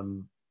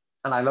 And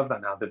I love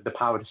that now, the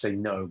power to say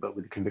no, but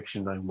with the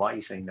conviction knowing why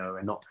you say no,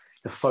 and not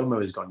the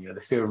FOMO is gone, you know,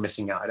 the fear of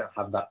missing out. I don't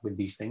have that with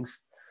these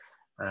things.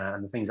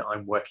 And the things that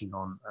I'm working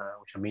on,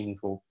 which are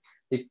meaningful,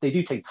 they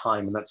do take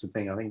time. And that's the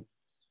thing. I think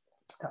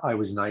I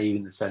was naive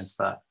in the sense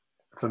that,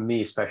 for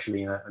me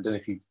especially, I don't know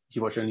if you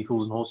watch Only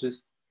Fools and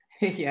Horses.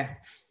 Yeah.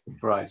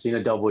 Right. So, you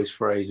know, Del Boy's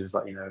phrase was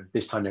like, you know,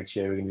 this time next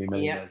year we're going to be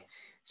millionaires. Yeah.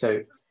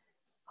 So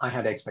I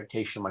had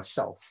expectation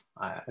myself.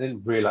 I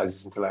didn't realize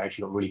this until I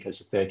actually got really close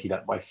to 30,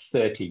 that by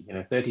 30, you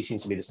know, 30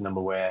 seems to be this number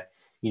where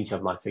you need to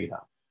have life figured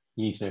out.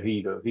 You need to know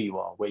who you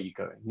are, where you're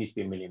going. You need to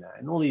be a millionaire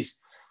and all these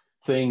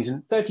things.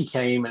 And 30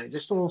 came and it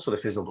just all sort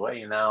of fizzled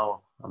away. And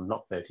now I'm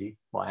not 30.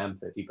 Well, I am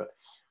 30, but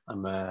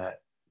I'm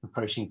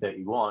approaching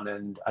 31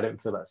 and I don't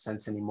feel that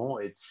sense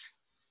anymore. It's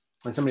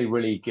when somebody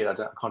really good, I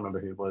can't remember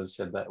who it was,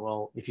 said that,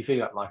 well, if you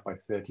figure out life by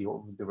 30,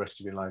 what would the rest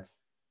of your life,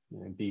 you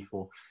know, be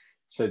for?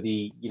 So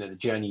the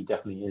journey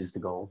definitely is the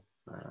goal,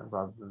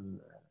 rather than,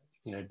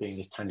 you know, being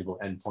this tangible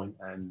endpoint,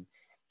 and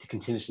to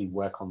continuously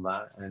work on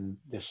that and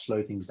just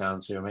slow things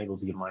down so I'm able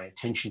to give my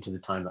attention to the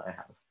time that I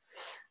have.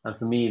 And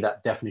for me,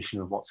 that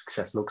definition of what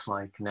success looks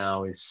like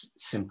now is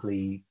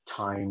simply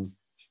time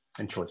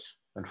and choice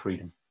and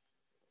freedom.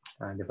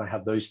 And if I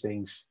have those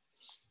things,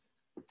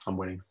 I'm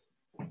winning.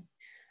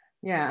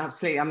 Yeah,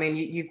 absolutely. I mean,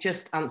 you've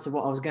just answered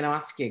what I was going to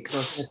ask you, because I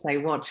was going to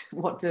say,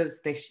 what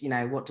does this, you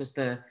know, what does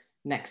the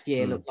next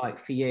year look like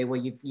for you?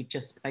 Well, you've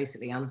just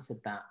basically answered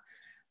that.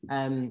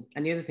 And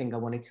the other thing I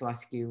wanted to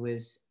ask you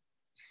was,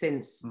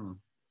 since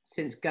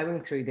going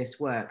through this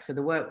work, so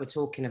the work we're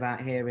talking about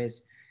here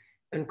is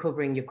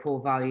uncovering your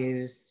core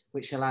values,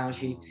 which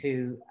allows you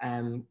to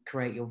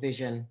create your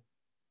vision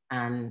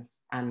and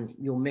and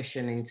your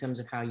mission in terms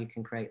of how you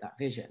can create that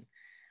vision.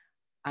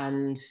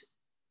 And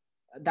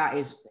that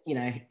is, you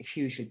know,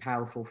 hugely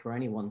powerful for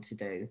anyone to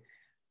do.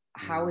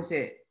 How has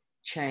it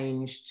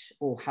changed,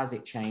 or has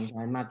it changed?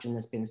 I imagine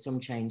there's been some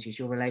changes,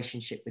 your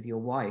relationship with your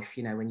wife,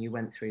 you know, when you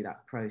went through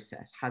that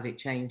process. Has it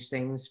changed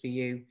things for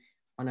you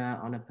on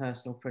a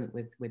personal front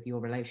with your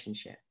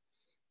relationship?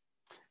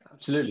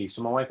 Absolutely.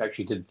 So my wife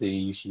actually did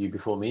the UCU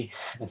before me.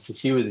 And so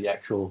she was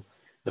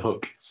the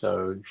hook.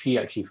 So she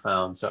actually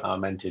found, so our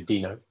mentor,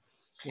 Dino.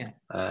 Yeah.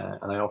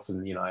 And I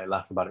often, you know, I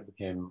laugh about it with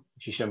him.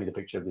 She showed me the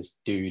picture of this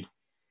dude,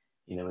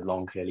 you know, with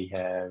long curly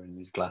hair and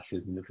his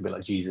glasses and looking a bit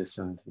like Jesus.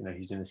 And, you know,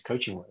 he's doing this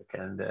coaching work.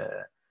 And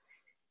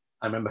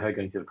I remember her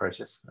going through the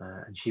process,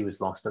 and she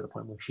was lost at the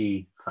point where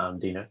she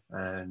found Dino.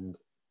 And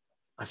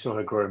I saw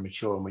her grow and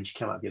mature. And when she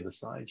came out the other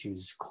side, she was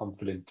this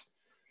confident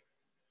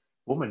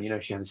woman. You know,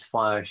 she had this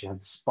fire, she had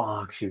the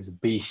spark, she was a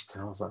beast.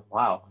 And I was like,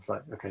 wow. I was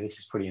like, okay, this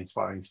is pretty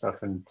inspiring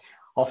stuff. And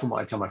often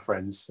what I tell my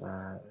friends,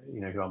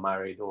 you know, who are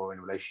married or in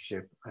a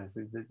relationship, I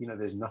say that, you know,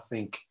 there's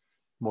nothing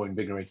more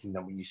invigorating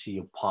than when you see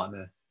your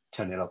partner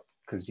turn it up,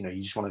 because, you know,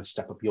 you just want to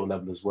step up your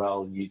level as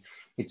well. And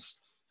it's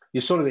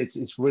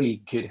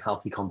really good,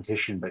 healthy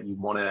competition, but you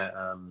want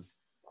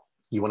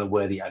to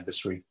wear the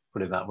adversary,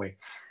 put it that way.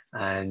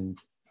 And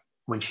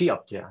when she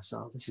upped it, I said,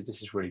 oh, this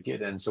is really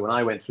good. And so when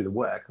I went through the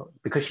work,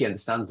 because she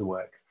understands the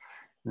work,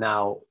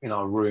 now in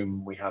our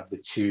room we have the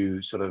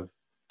two sort of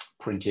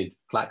printed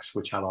plaques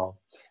which have our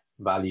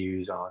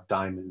values, our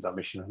diamonds, our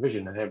mission and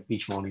vision, and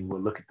each morning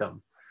we'll look at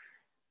them,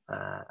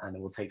 and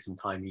then we'll take some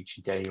time each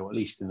day, or at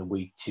least in the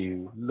week,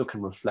 to look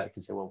and reflect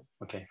and say, well,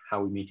 okay,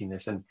 how are we meeting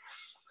this? And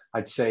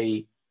I'd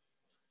say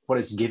what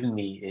it's given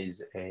me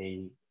is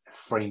a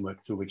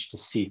framework through which to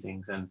see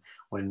things. And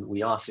when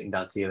we are sitting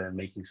down together and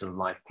making sort of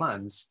life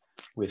plans,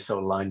 we're so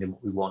aligned in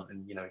what we want.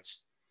 And, you know,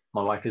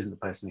 my wife isn't the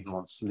person who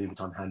wants Louis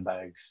Vuitton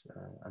handbags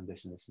and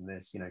this and this and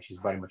this. You know, she's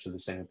very much of the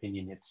same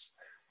opinion. It's,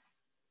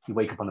 you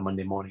wake up on a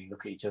Monday morning,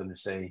 look at each other and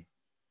say,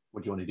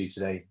 what do you want to do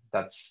today?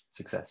 That's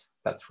success.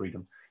 That's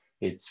freedom.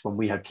 It's when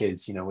we have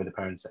kids, you know, we're the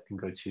parents that can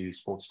go to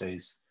sports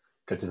days,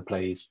 go to the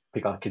plays,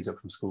 pick our kids up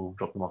from school,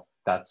 drop them off.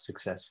 That's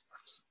success.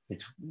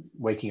 It's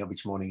waking up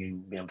each morning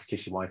and being able to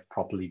kiss your wife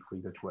properly before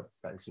you go to work.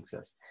 That is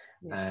success.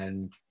 Yeah.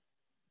 And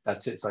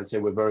that's it. So I'd say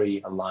we're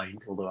very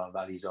aligned, although our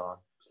values are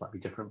slightly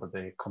different, but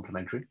they're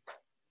complementary.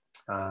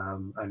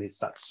 And it's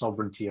that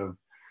sovereignty of,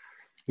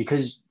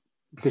 because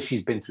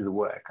she's been through the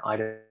work, I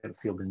don't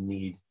feel the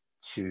need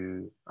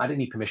I don't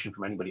need permission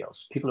from anybody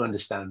else. People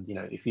understand, you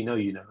know, if you know,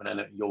 you know, and I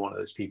know you're one of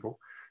those people.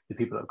 The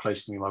people that are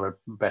close to me, my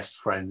best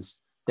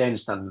friends, they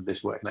understand that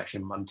this work. And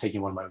actually, I'm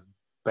taking one of my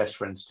best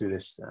friends through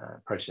this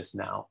process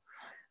now.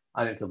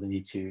 I don't feel the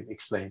need to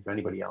explain it to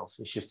anybody else.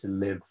 It's just to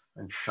live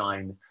and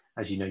shine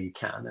as you know you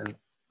can. And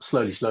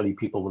slowly,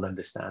 people will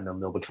understand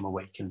and they'll become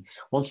awake. And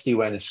once the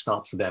awareness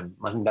starts for them,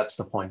 I think that's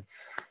the point.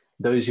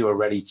 Those who are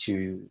ready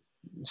to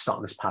start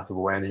on this path of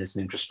awareness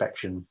and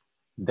introspection,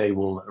 they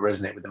will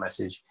resonate with the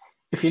message.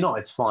 If you're not,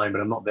 it's fine, but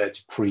I'm not there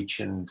to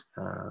preach and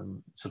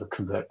sort of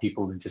convert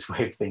people into this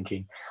way of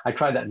thinking. I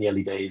tried that in the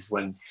early days,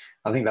 when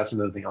I think that's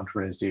another thing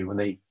entrepreneurs do. When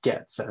they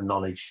get certain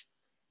knowledge,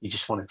 you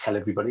just want to tell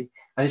everybody.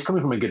 And it's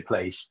coming from a good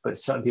place, but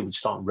certain people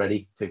just aren't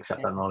ready to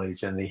accept that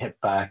knowledge, and they hit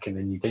back, and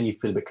then you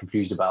feel a bit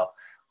confused about,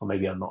 well,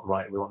 maybe I'm not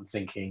right with what I'm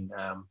thinking.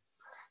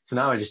 So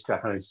now I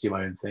kind of just do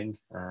my own thing,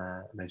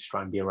 and I just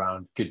try and be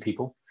around good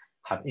people,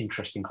 have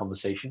interesting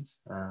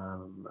conversations,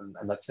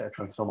 and that's it. I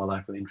try and fill my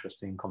life with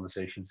interesting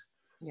conversations.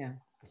 Yeah,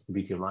 that's the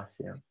beauty of life.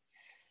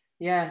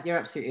 Yeah, you're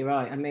absolutely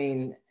right. I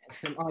mean,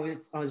 I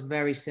was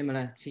very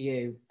similar to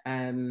you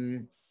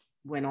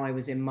when I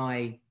was in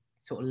my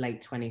sort of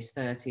late 20s,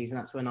 30s, and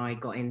that's when I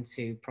got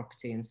into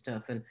property and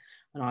stuff, and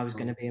I was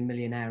going to be a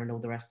millionaire and all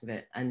the rest of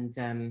it. And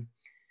then,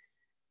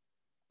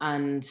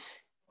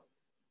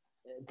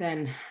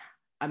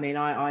 I mean,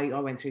 I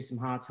went through some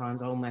hard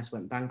times. I almost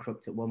went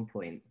bankrupt at one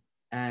point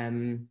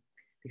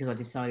because I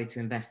decided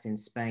to invest in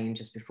Spain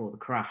just before the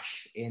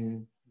crash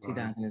in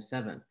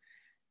 2007.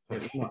 So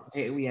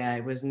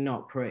it was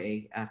not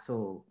pretty at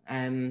all.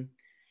 And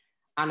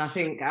I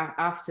think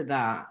after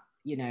that,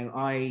 you know,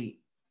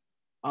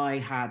 I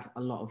had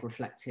a lot of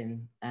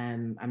reflecting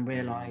and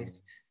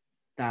realized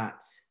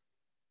that,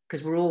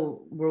 because we're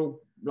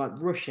all like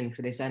rushing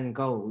for this end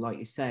goal, like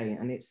you say,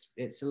 and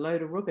it's a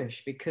load of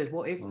rubbish, because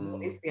what is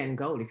the end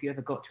goal? If you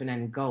ever got to an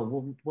end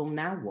goal, well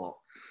now what?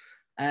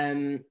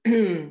 And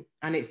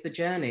it's the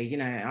journey, you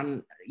know.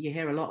 And you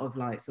hear a lot of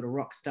like sort of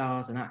rock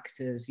stars and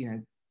actors, you know,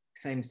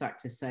 famous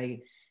actors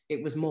say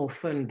it was more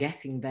fun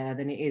getting there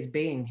than it is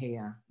being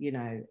here, you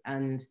know.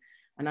 And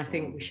I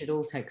think we should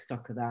all take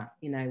stock of that.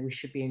 You know, we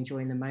should be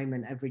enjoying the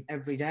moment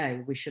every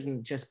day. We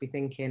shouldn't just be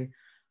thinking,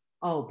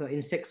 oh, but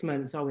in 6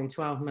 months, oh, in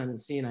 12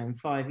 months, you know, in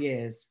 5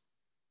 years.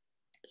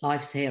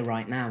 Life's here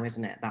right now,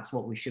 isn't it? That's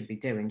what we should be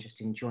doing, just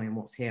enjoying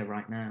what's here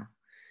right now.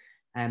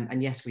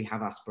 And yes, we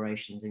have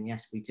aspirations, and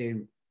yes, we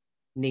do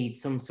need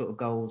some sort of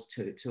goals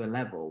to a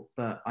level,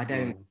 but I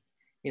don't,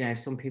 you know,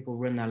 some people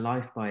run their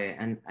life by it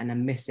and are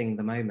missing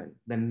the moment.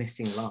 They're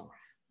missing life.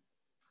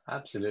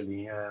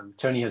 Absolutely.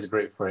 Tony has a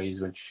great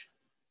phrase, which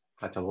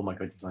I tell all my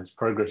coaching clients: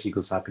 progress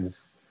equals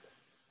happiness.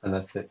 And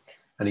that's it.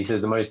 And he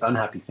says the most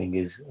unhappy thing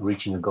is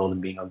reaching a goal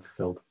and being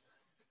unfulfilled.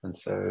 And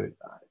so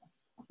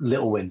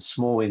little wins,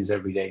 small wins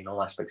every day in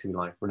all aspects of your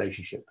life: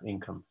 relationship,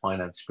 income,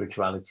 finance,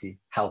 spirituality,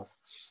 health.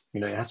 You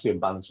know, it has to be a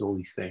balance of all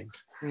these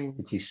things.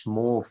 It's these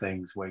small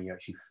things where you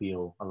actually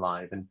feel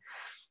alive. And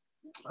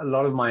a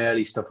lot of my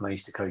early stuff when I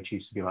used to coach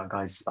used to be about,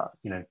 guys, it's about,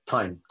 you know,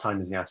 time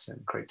is the asset,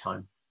 create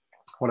time.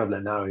 What I've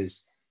learned now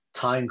is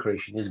time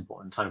creation is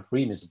important, time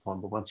freedom is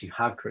important, but once you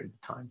have created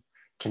the time,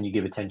 can you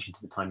give attention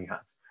to the time you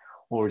have?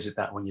 Or is it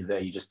that when you're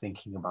there, you're just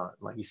thinking about,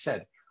 like you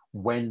said,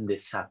 when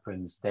this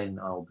happens, then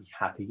I'll be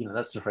happy. You know,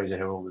 that's the phrase I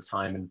hear all the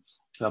time. And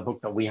that book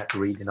that we had to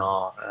read in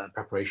our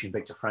preparation,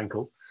 Viktor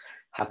Frankl,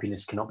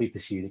 Happiness Cannot Be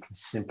Pursued, it can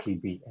simply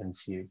be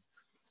ensued.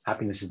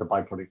 Happiness is the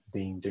byproduct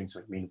of doing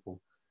something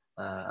meaningful.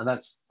 And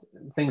that's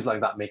things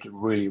like that make it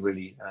really,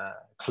 really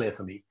clear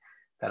for me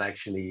that I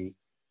actually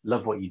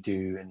love what you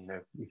do. And, you know,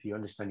 if you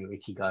understand your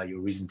ikigai, your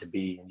reason to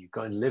be, and you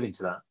go and live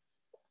into that,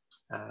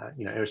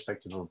 you know,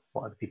 irrespective of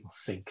what other people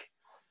think,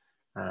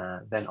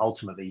 then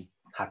ultimately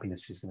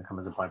happiness is going to come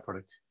as a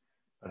byproduct.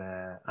 But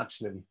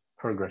absolutely,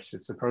 progress.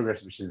 It's the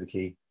progress which is the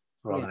key,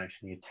 rather than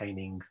actually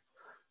attaining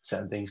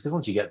certain things. Because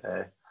once you get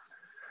there,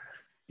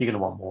 you're going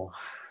to want more.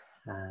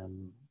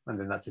 And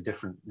then that's a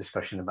different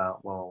discussion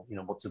about, well, you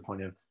know, what's the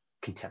point of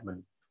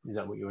contentment? Is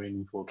that what you're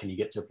aiming for? Can you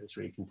get to a place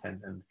where you're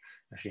content and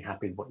actually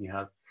happy with what you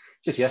have?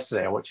 Just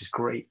yesterday, I watched this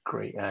great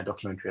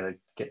documentary. I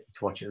get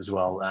to watch it as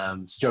well.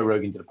 So Joe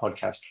Rogan did a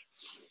podcast,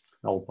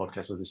 an old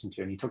podcast I listened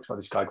to, and he talks about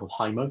this guy called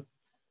Haimo.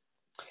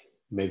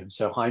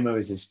 So Haimo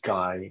is this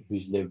guy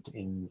who's lived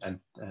in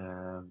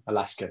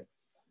Alaska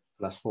for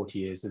the last 40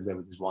 years, lives there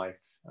with his wife.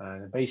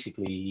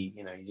 Basically,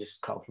 you know, he's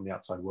just cut off from the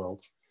outside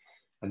world,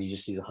 and he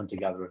just sees a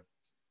hunter-gatherer.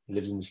 He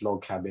lives in this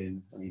log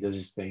cabin, and he does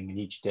his thing, and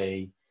each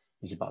day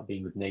is about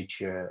being with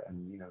nature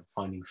and, you know,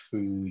 finding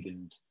food,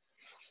 and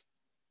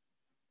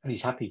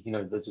he's happy. You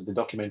know, the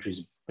documentary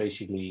is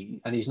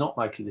basically, and he's not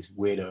like this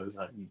weirdo.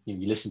 Like,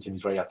 you listen to him,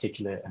 he's very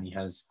articulate, and he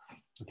has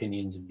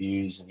opinions and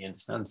views, and he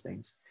understands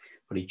things,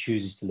 but he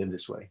chooses to live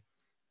this way.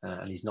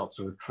 And he's not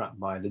sort of trapped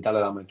by, the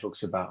Dalai Lama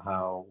talks about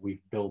how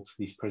we've built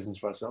these prisons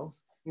for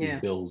ourselves. These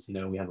bills, you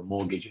know, we have a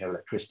mortgage, we have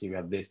electricity, we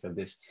have this,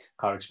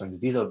 car expenses.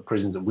 These are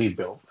prisons that we've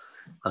built.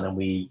 And then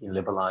we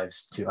live our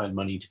lives to earn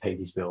money to pay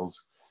these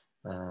bills,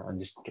 and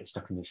just get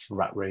stuck in this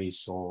rat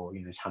race, or,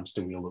 you know, this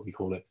hamster wheel that we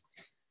call it.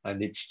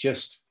 And it's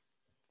just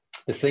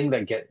the thing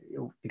that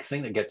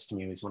gets to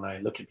me is when I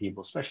look at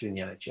people, especially in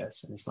the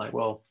NHS, and it's like,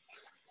 well,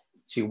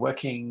 so you're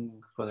working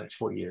for the next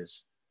 40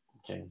 years,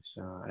 okay?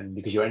 So, and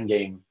because your end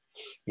game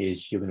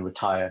is you're going to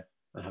retire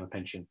and have a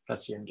pension,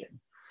 that's the end game.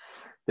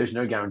 There's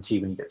no guarantee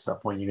when you get to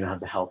that point you're going to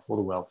have the health or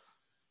the wealth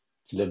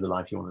to live the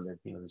life you want to live.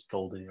 You know, there's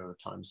golden era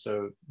of time.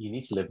 So you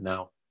need to live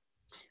now.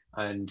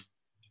 And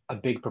a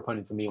big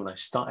proponent for me when I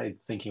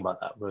started thinking about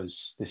that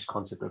was this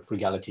concept of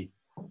frugality.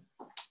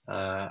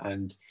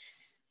 And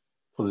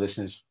for the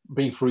listeners,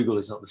 being frugal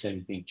is not the same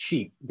as being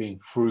cheap. Being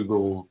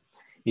frugal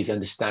is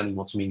understanding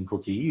what's meaningful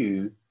to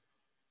you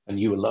and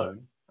you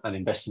alone, and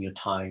investing your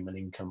time and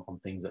income on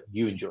things that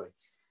you enjoy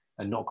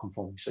and not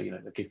conforming. So, you know,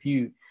 like if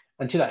you,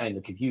 and to that end,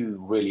 like if you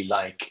really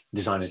like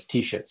designer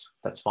t-shirts,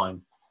 that's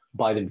fine.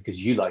 Buy them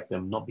because you like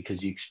them, not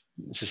because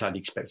society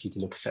expects you to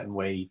look a certain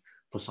way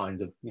for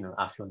signs of, you know,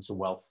 affluence or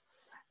wealth.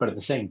 But at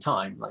the same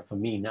time, like for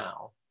me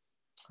now,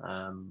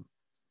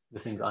 the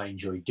things I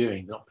enjoy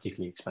doing, they're not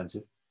particularly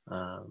expensive,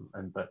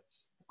 but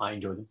I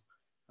enjoy them.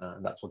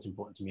 And that's what's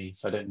important to me.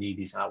 So I don't need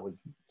these outward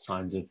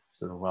signs of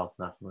sort of wealth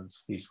and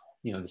affluence, these,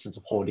 you know, the sense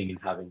of hoarding and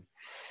having.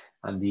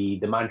 And the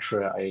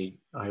mantra I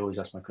always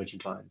ask my coaching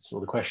clients, or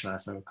the question I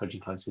ask my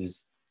coaching clients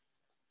is,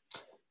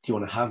 do you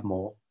want to have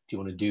more? Do you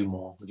want to do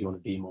more? Or do you want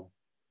to be more?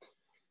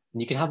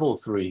 And you can have all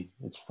three.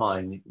 It's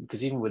fine.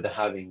 Because even with the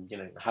having, you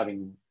know,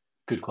 having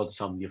good quality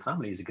time with your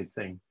family is a good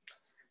thing.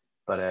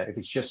 But if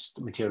it's just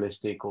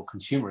materialistic or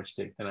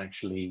consumeristic, then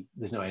actually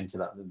there's no end to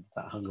that.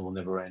 That hunger will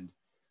never end.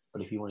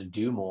 But if you want to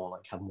do more,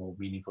 like have more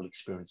meaningful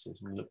experiences,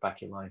 when you look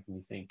back at life and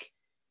you think,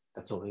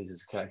 that's all it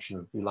is a collection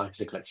of, your life is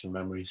a collection of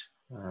memories.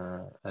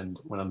 And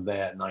when I'm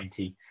there at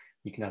 90,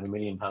 you can have £1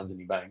 million in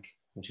your bank,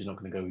 which is not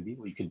going to go with you.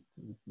 Or you could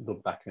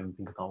look back and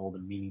think about all the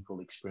meaningful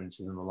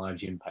experiences and the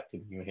lives you impacted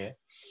when you were here.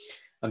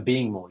 And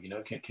being more, you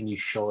know, can you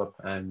show up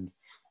and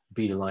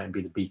be the light and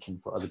be the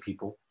beacon for other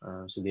people,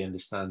 so they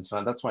understand.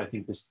 So that's why I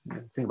think this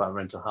thing about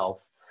mental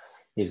health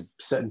is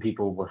certain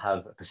people will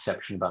have a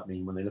perception about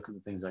me when they look at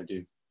the things I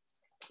do.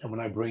 And when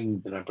I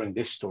bring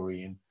this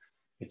story in,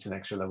 it's an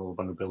extra level of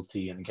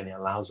vulnerability. And again, it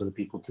allows other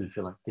people to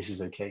feel like this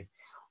is okay.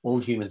 All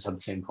humans have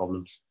the same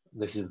problems.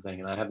 This is the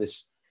thing. And I have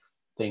this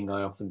thing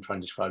I often try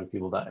and describe to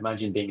people, that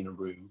imagine being in a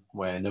room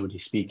where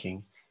nobody's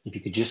speaking. If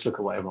you could just look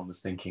at what everyone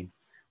was thinking,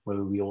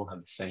 where we all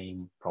have the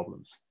same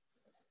problems.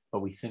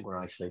 But we think we're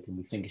isolated.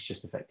 We think it's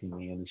just affecting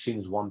me. And as soon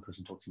as one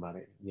person talks about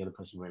it, the other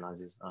person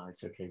realizes,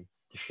 it's okay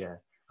to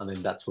share. And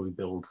then that's where we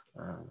build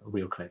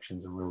real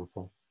connections and real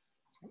rapport.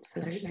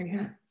 Absolutely,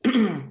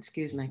 yeah.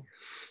 Excuse me.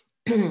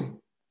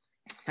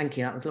 Thank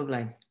you. That was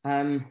lovely.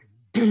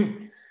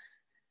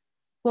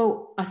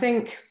 Well, I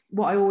think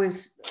what I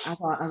always,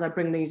 as I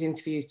bring these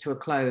interviews to a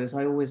close,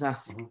 I always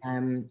ask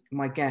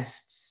my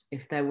guests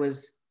if there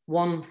was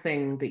one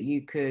thing that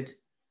you could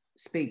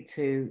speak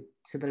to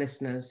the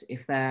listeners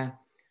if they're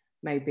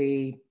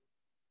maybe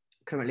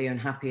currently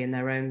unhappy in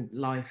their own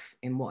life,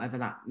 in whatever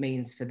that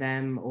means for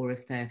them, or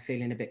if they're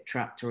feeling a bit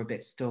trapped or a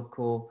bit stuck,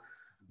 or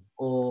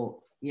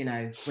you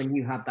know, when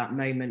you had that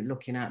moment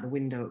looking out the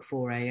window at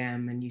 4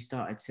 a.m. and you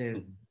started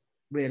to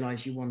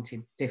realize you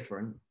wanted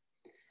different.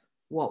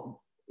 What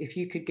if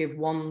you could give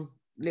one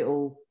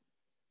little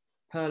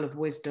pearl of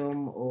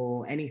wisdom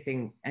or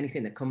anything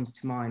that comes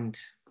to mind?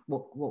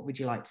 What would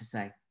you like to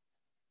say?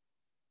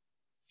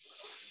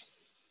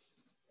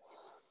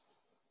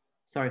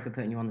 Sorry for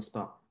putting you on the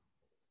spot.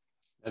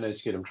 No,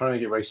 it's good. I'm trying to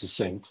get very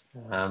succinct.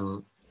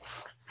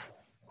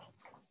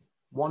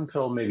 One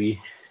pill, maybe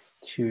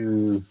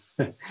too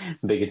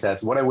big a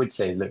test. What I would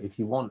say is, look, if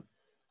you want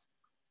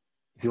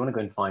to go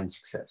and find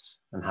success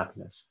and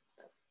happiness,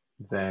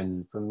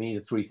 then for me,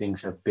 the three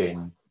things have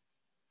been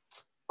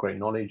great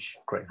knowledge,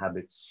 great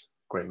habits,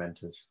 great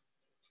mentors.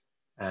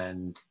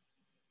 And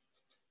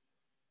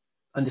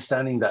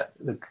understanding that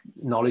the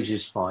knowledge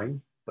is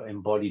fine, but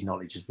embodied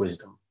knowledge is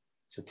wisdom.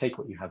 So take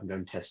what you have and go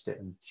and test it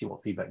and see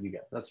what feedback you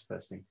get. That's the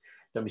first thing.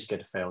 Don't be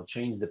scared to fail.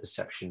 Change the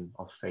perception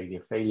of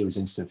failure. Failure is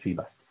instant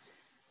feedback.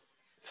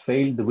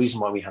 The reason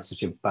why we have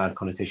such a bad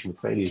connotation with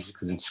failure is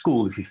because in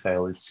school, if you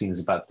fail, it's seen as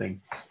a bad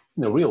thing.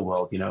 In the real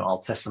world, you know, I'll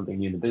test something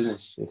new in the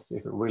business. If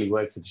it really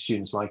works, if the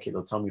students like it,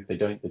 they'll tell me. If they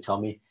don't, they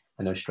tell me.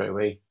 I know straight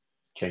away,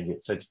 change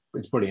it. So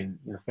it's brilliant.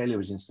 You know, failure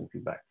is instant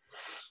feedback.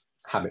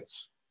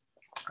 Habits.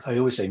 So I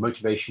always say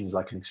motivation is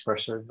like an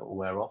espresso that will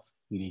wear off.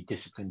 You need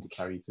discipline to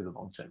carry you through the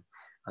long term.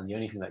 And the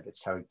only thing that gets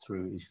carried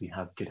through is if you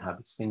have good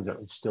habits, things that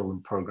are instilled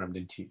and programmed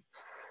into you.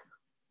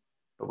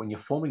 But when you're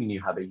forming a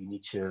new habit, you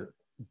need to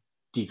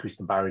decrease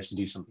the barriers to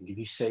do something. If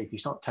you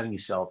start telling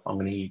yourself, I'm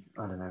going to eat,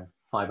 I don't know,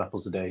 5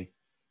 apples a day,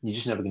 you're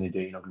just never going to do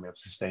it. You're not going to be able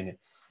to sustain it.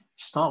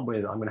 Start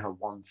with, I'm going to have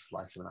 1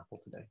 slice of an apple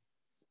today.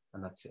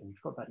 And that's it. And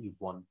you've got that, you've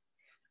won.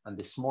 And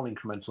this small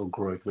incremental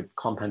growth with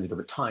compounded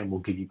over time will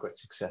give you great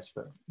success,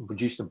 but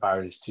reduce the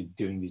barriers to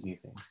doing these new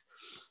things.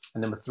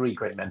 And number 3,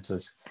 great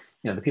mentors.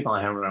 You know, the people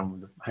I hang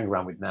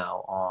around with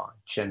now are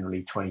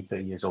generally 20,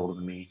 30 years older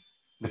than me,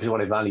 because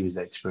what I value is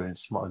their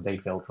experience, what they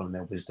felt from,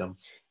 their wisdom.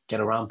 Get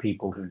around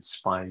people who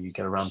inspire you,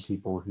 get around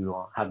people who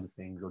have the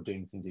things or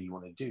doing things that you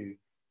want to do,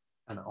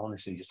 and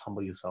honestly, just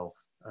humble yourself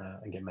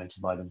and get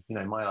mentored by them. You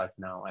know, in my life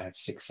now, I have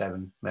 6,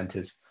 7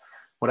 mentors.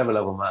 Whatever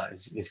level that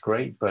is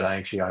great, but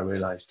I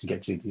realized to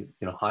get to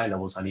the higher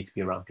levels, I need to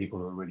be around people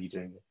who are really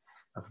doing it.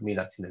 And for me,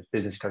 that's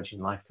business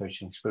coaching, life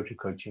coaching, spiritual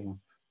coaching,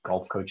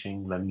 golf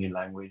coaching, learning new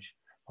language.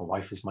 My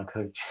wife is my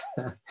coach.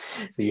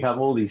 So you have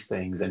all these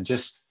things, and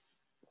just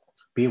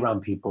be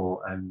around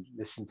people and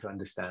listen to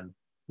understand.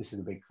 This is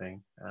a big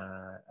thing.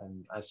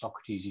 And as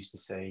Socrates used to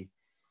say,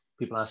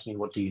 people ask me,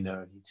 what do you know?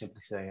 And he'd simply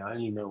say, I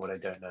only know what I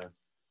don't know.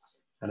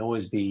 And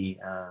always be,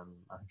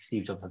 I think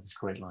Steve Jobs had this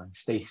great line,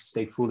 stay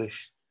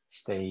foolish,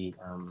 stay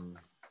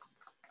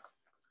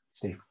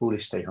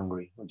foolish, stay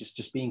hungry. Or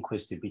just be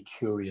inquisitive, be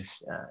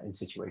curious in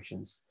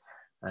situations,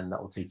 and that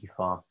will take you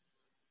far.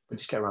 But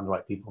just get around the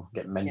right people,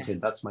 get mentored. Yeah.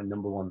 That's my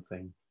number 1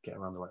 thing. Get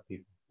around the right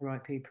people. The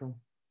right people.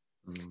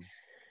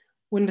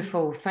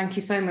 Wonderful. Thank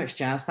you so much,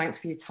 Jaz. Thanks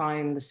for your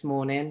time this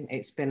morning.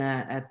 It's been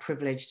a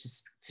privilege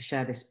to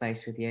share this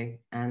space with you.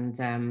 And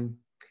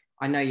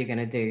I know you're going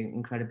to do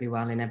incredibly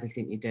well in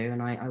everything you do.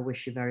 And I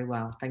wish you very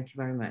well. Thank you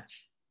very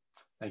much.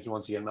 Thank you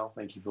once again, Mel.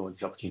 Thank you for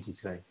the opportunity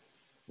today.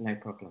 No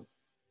problem.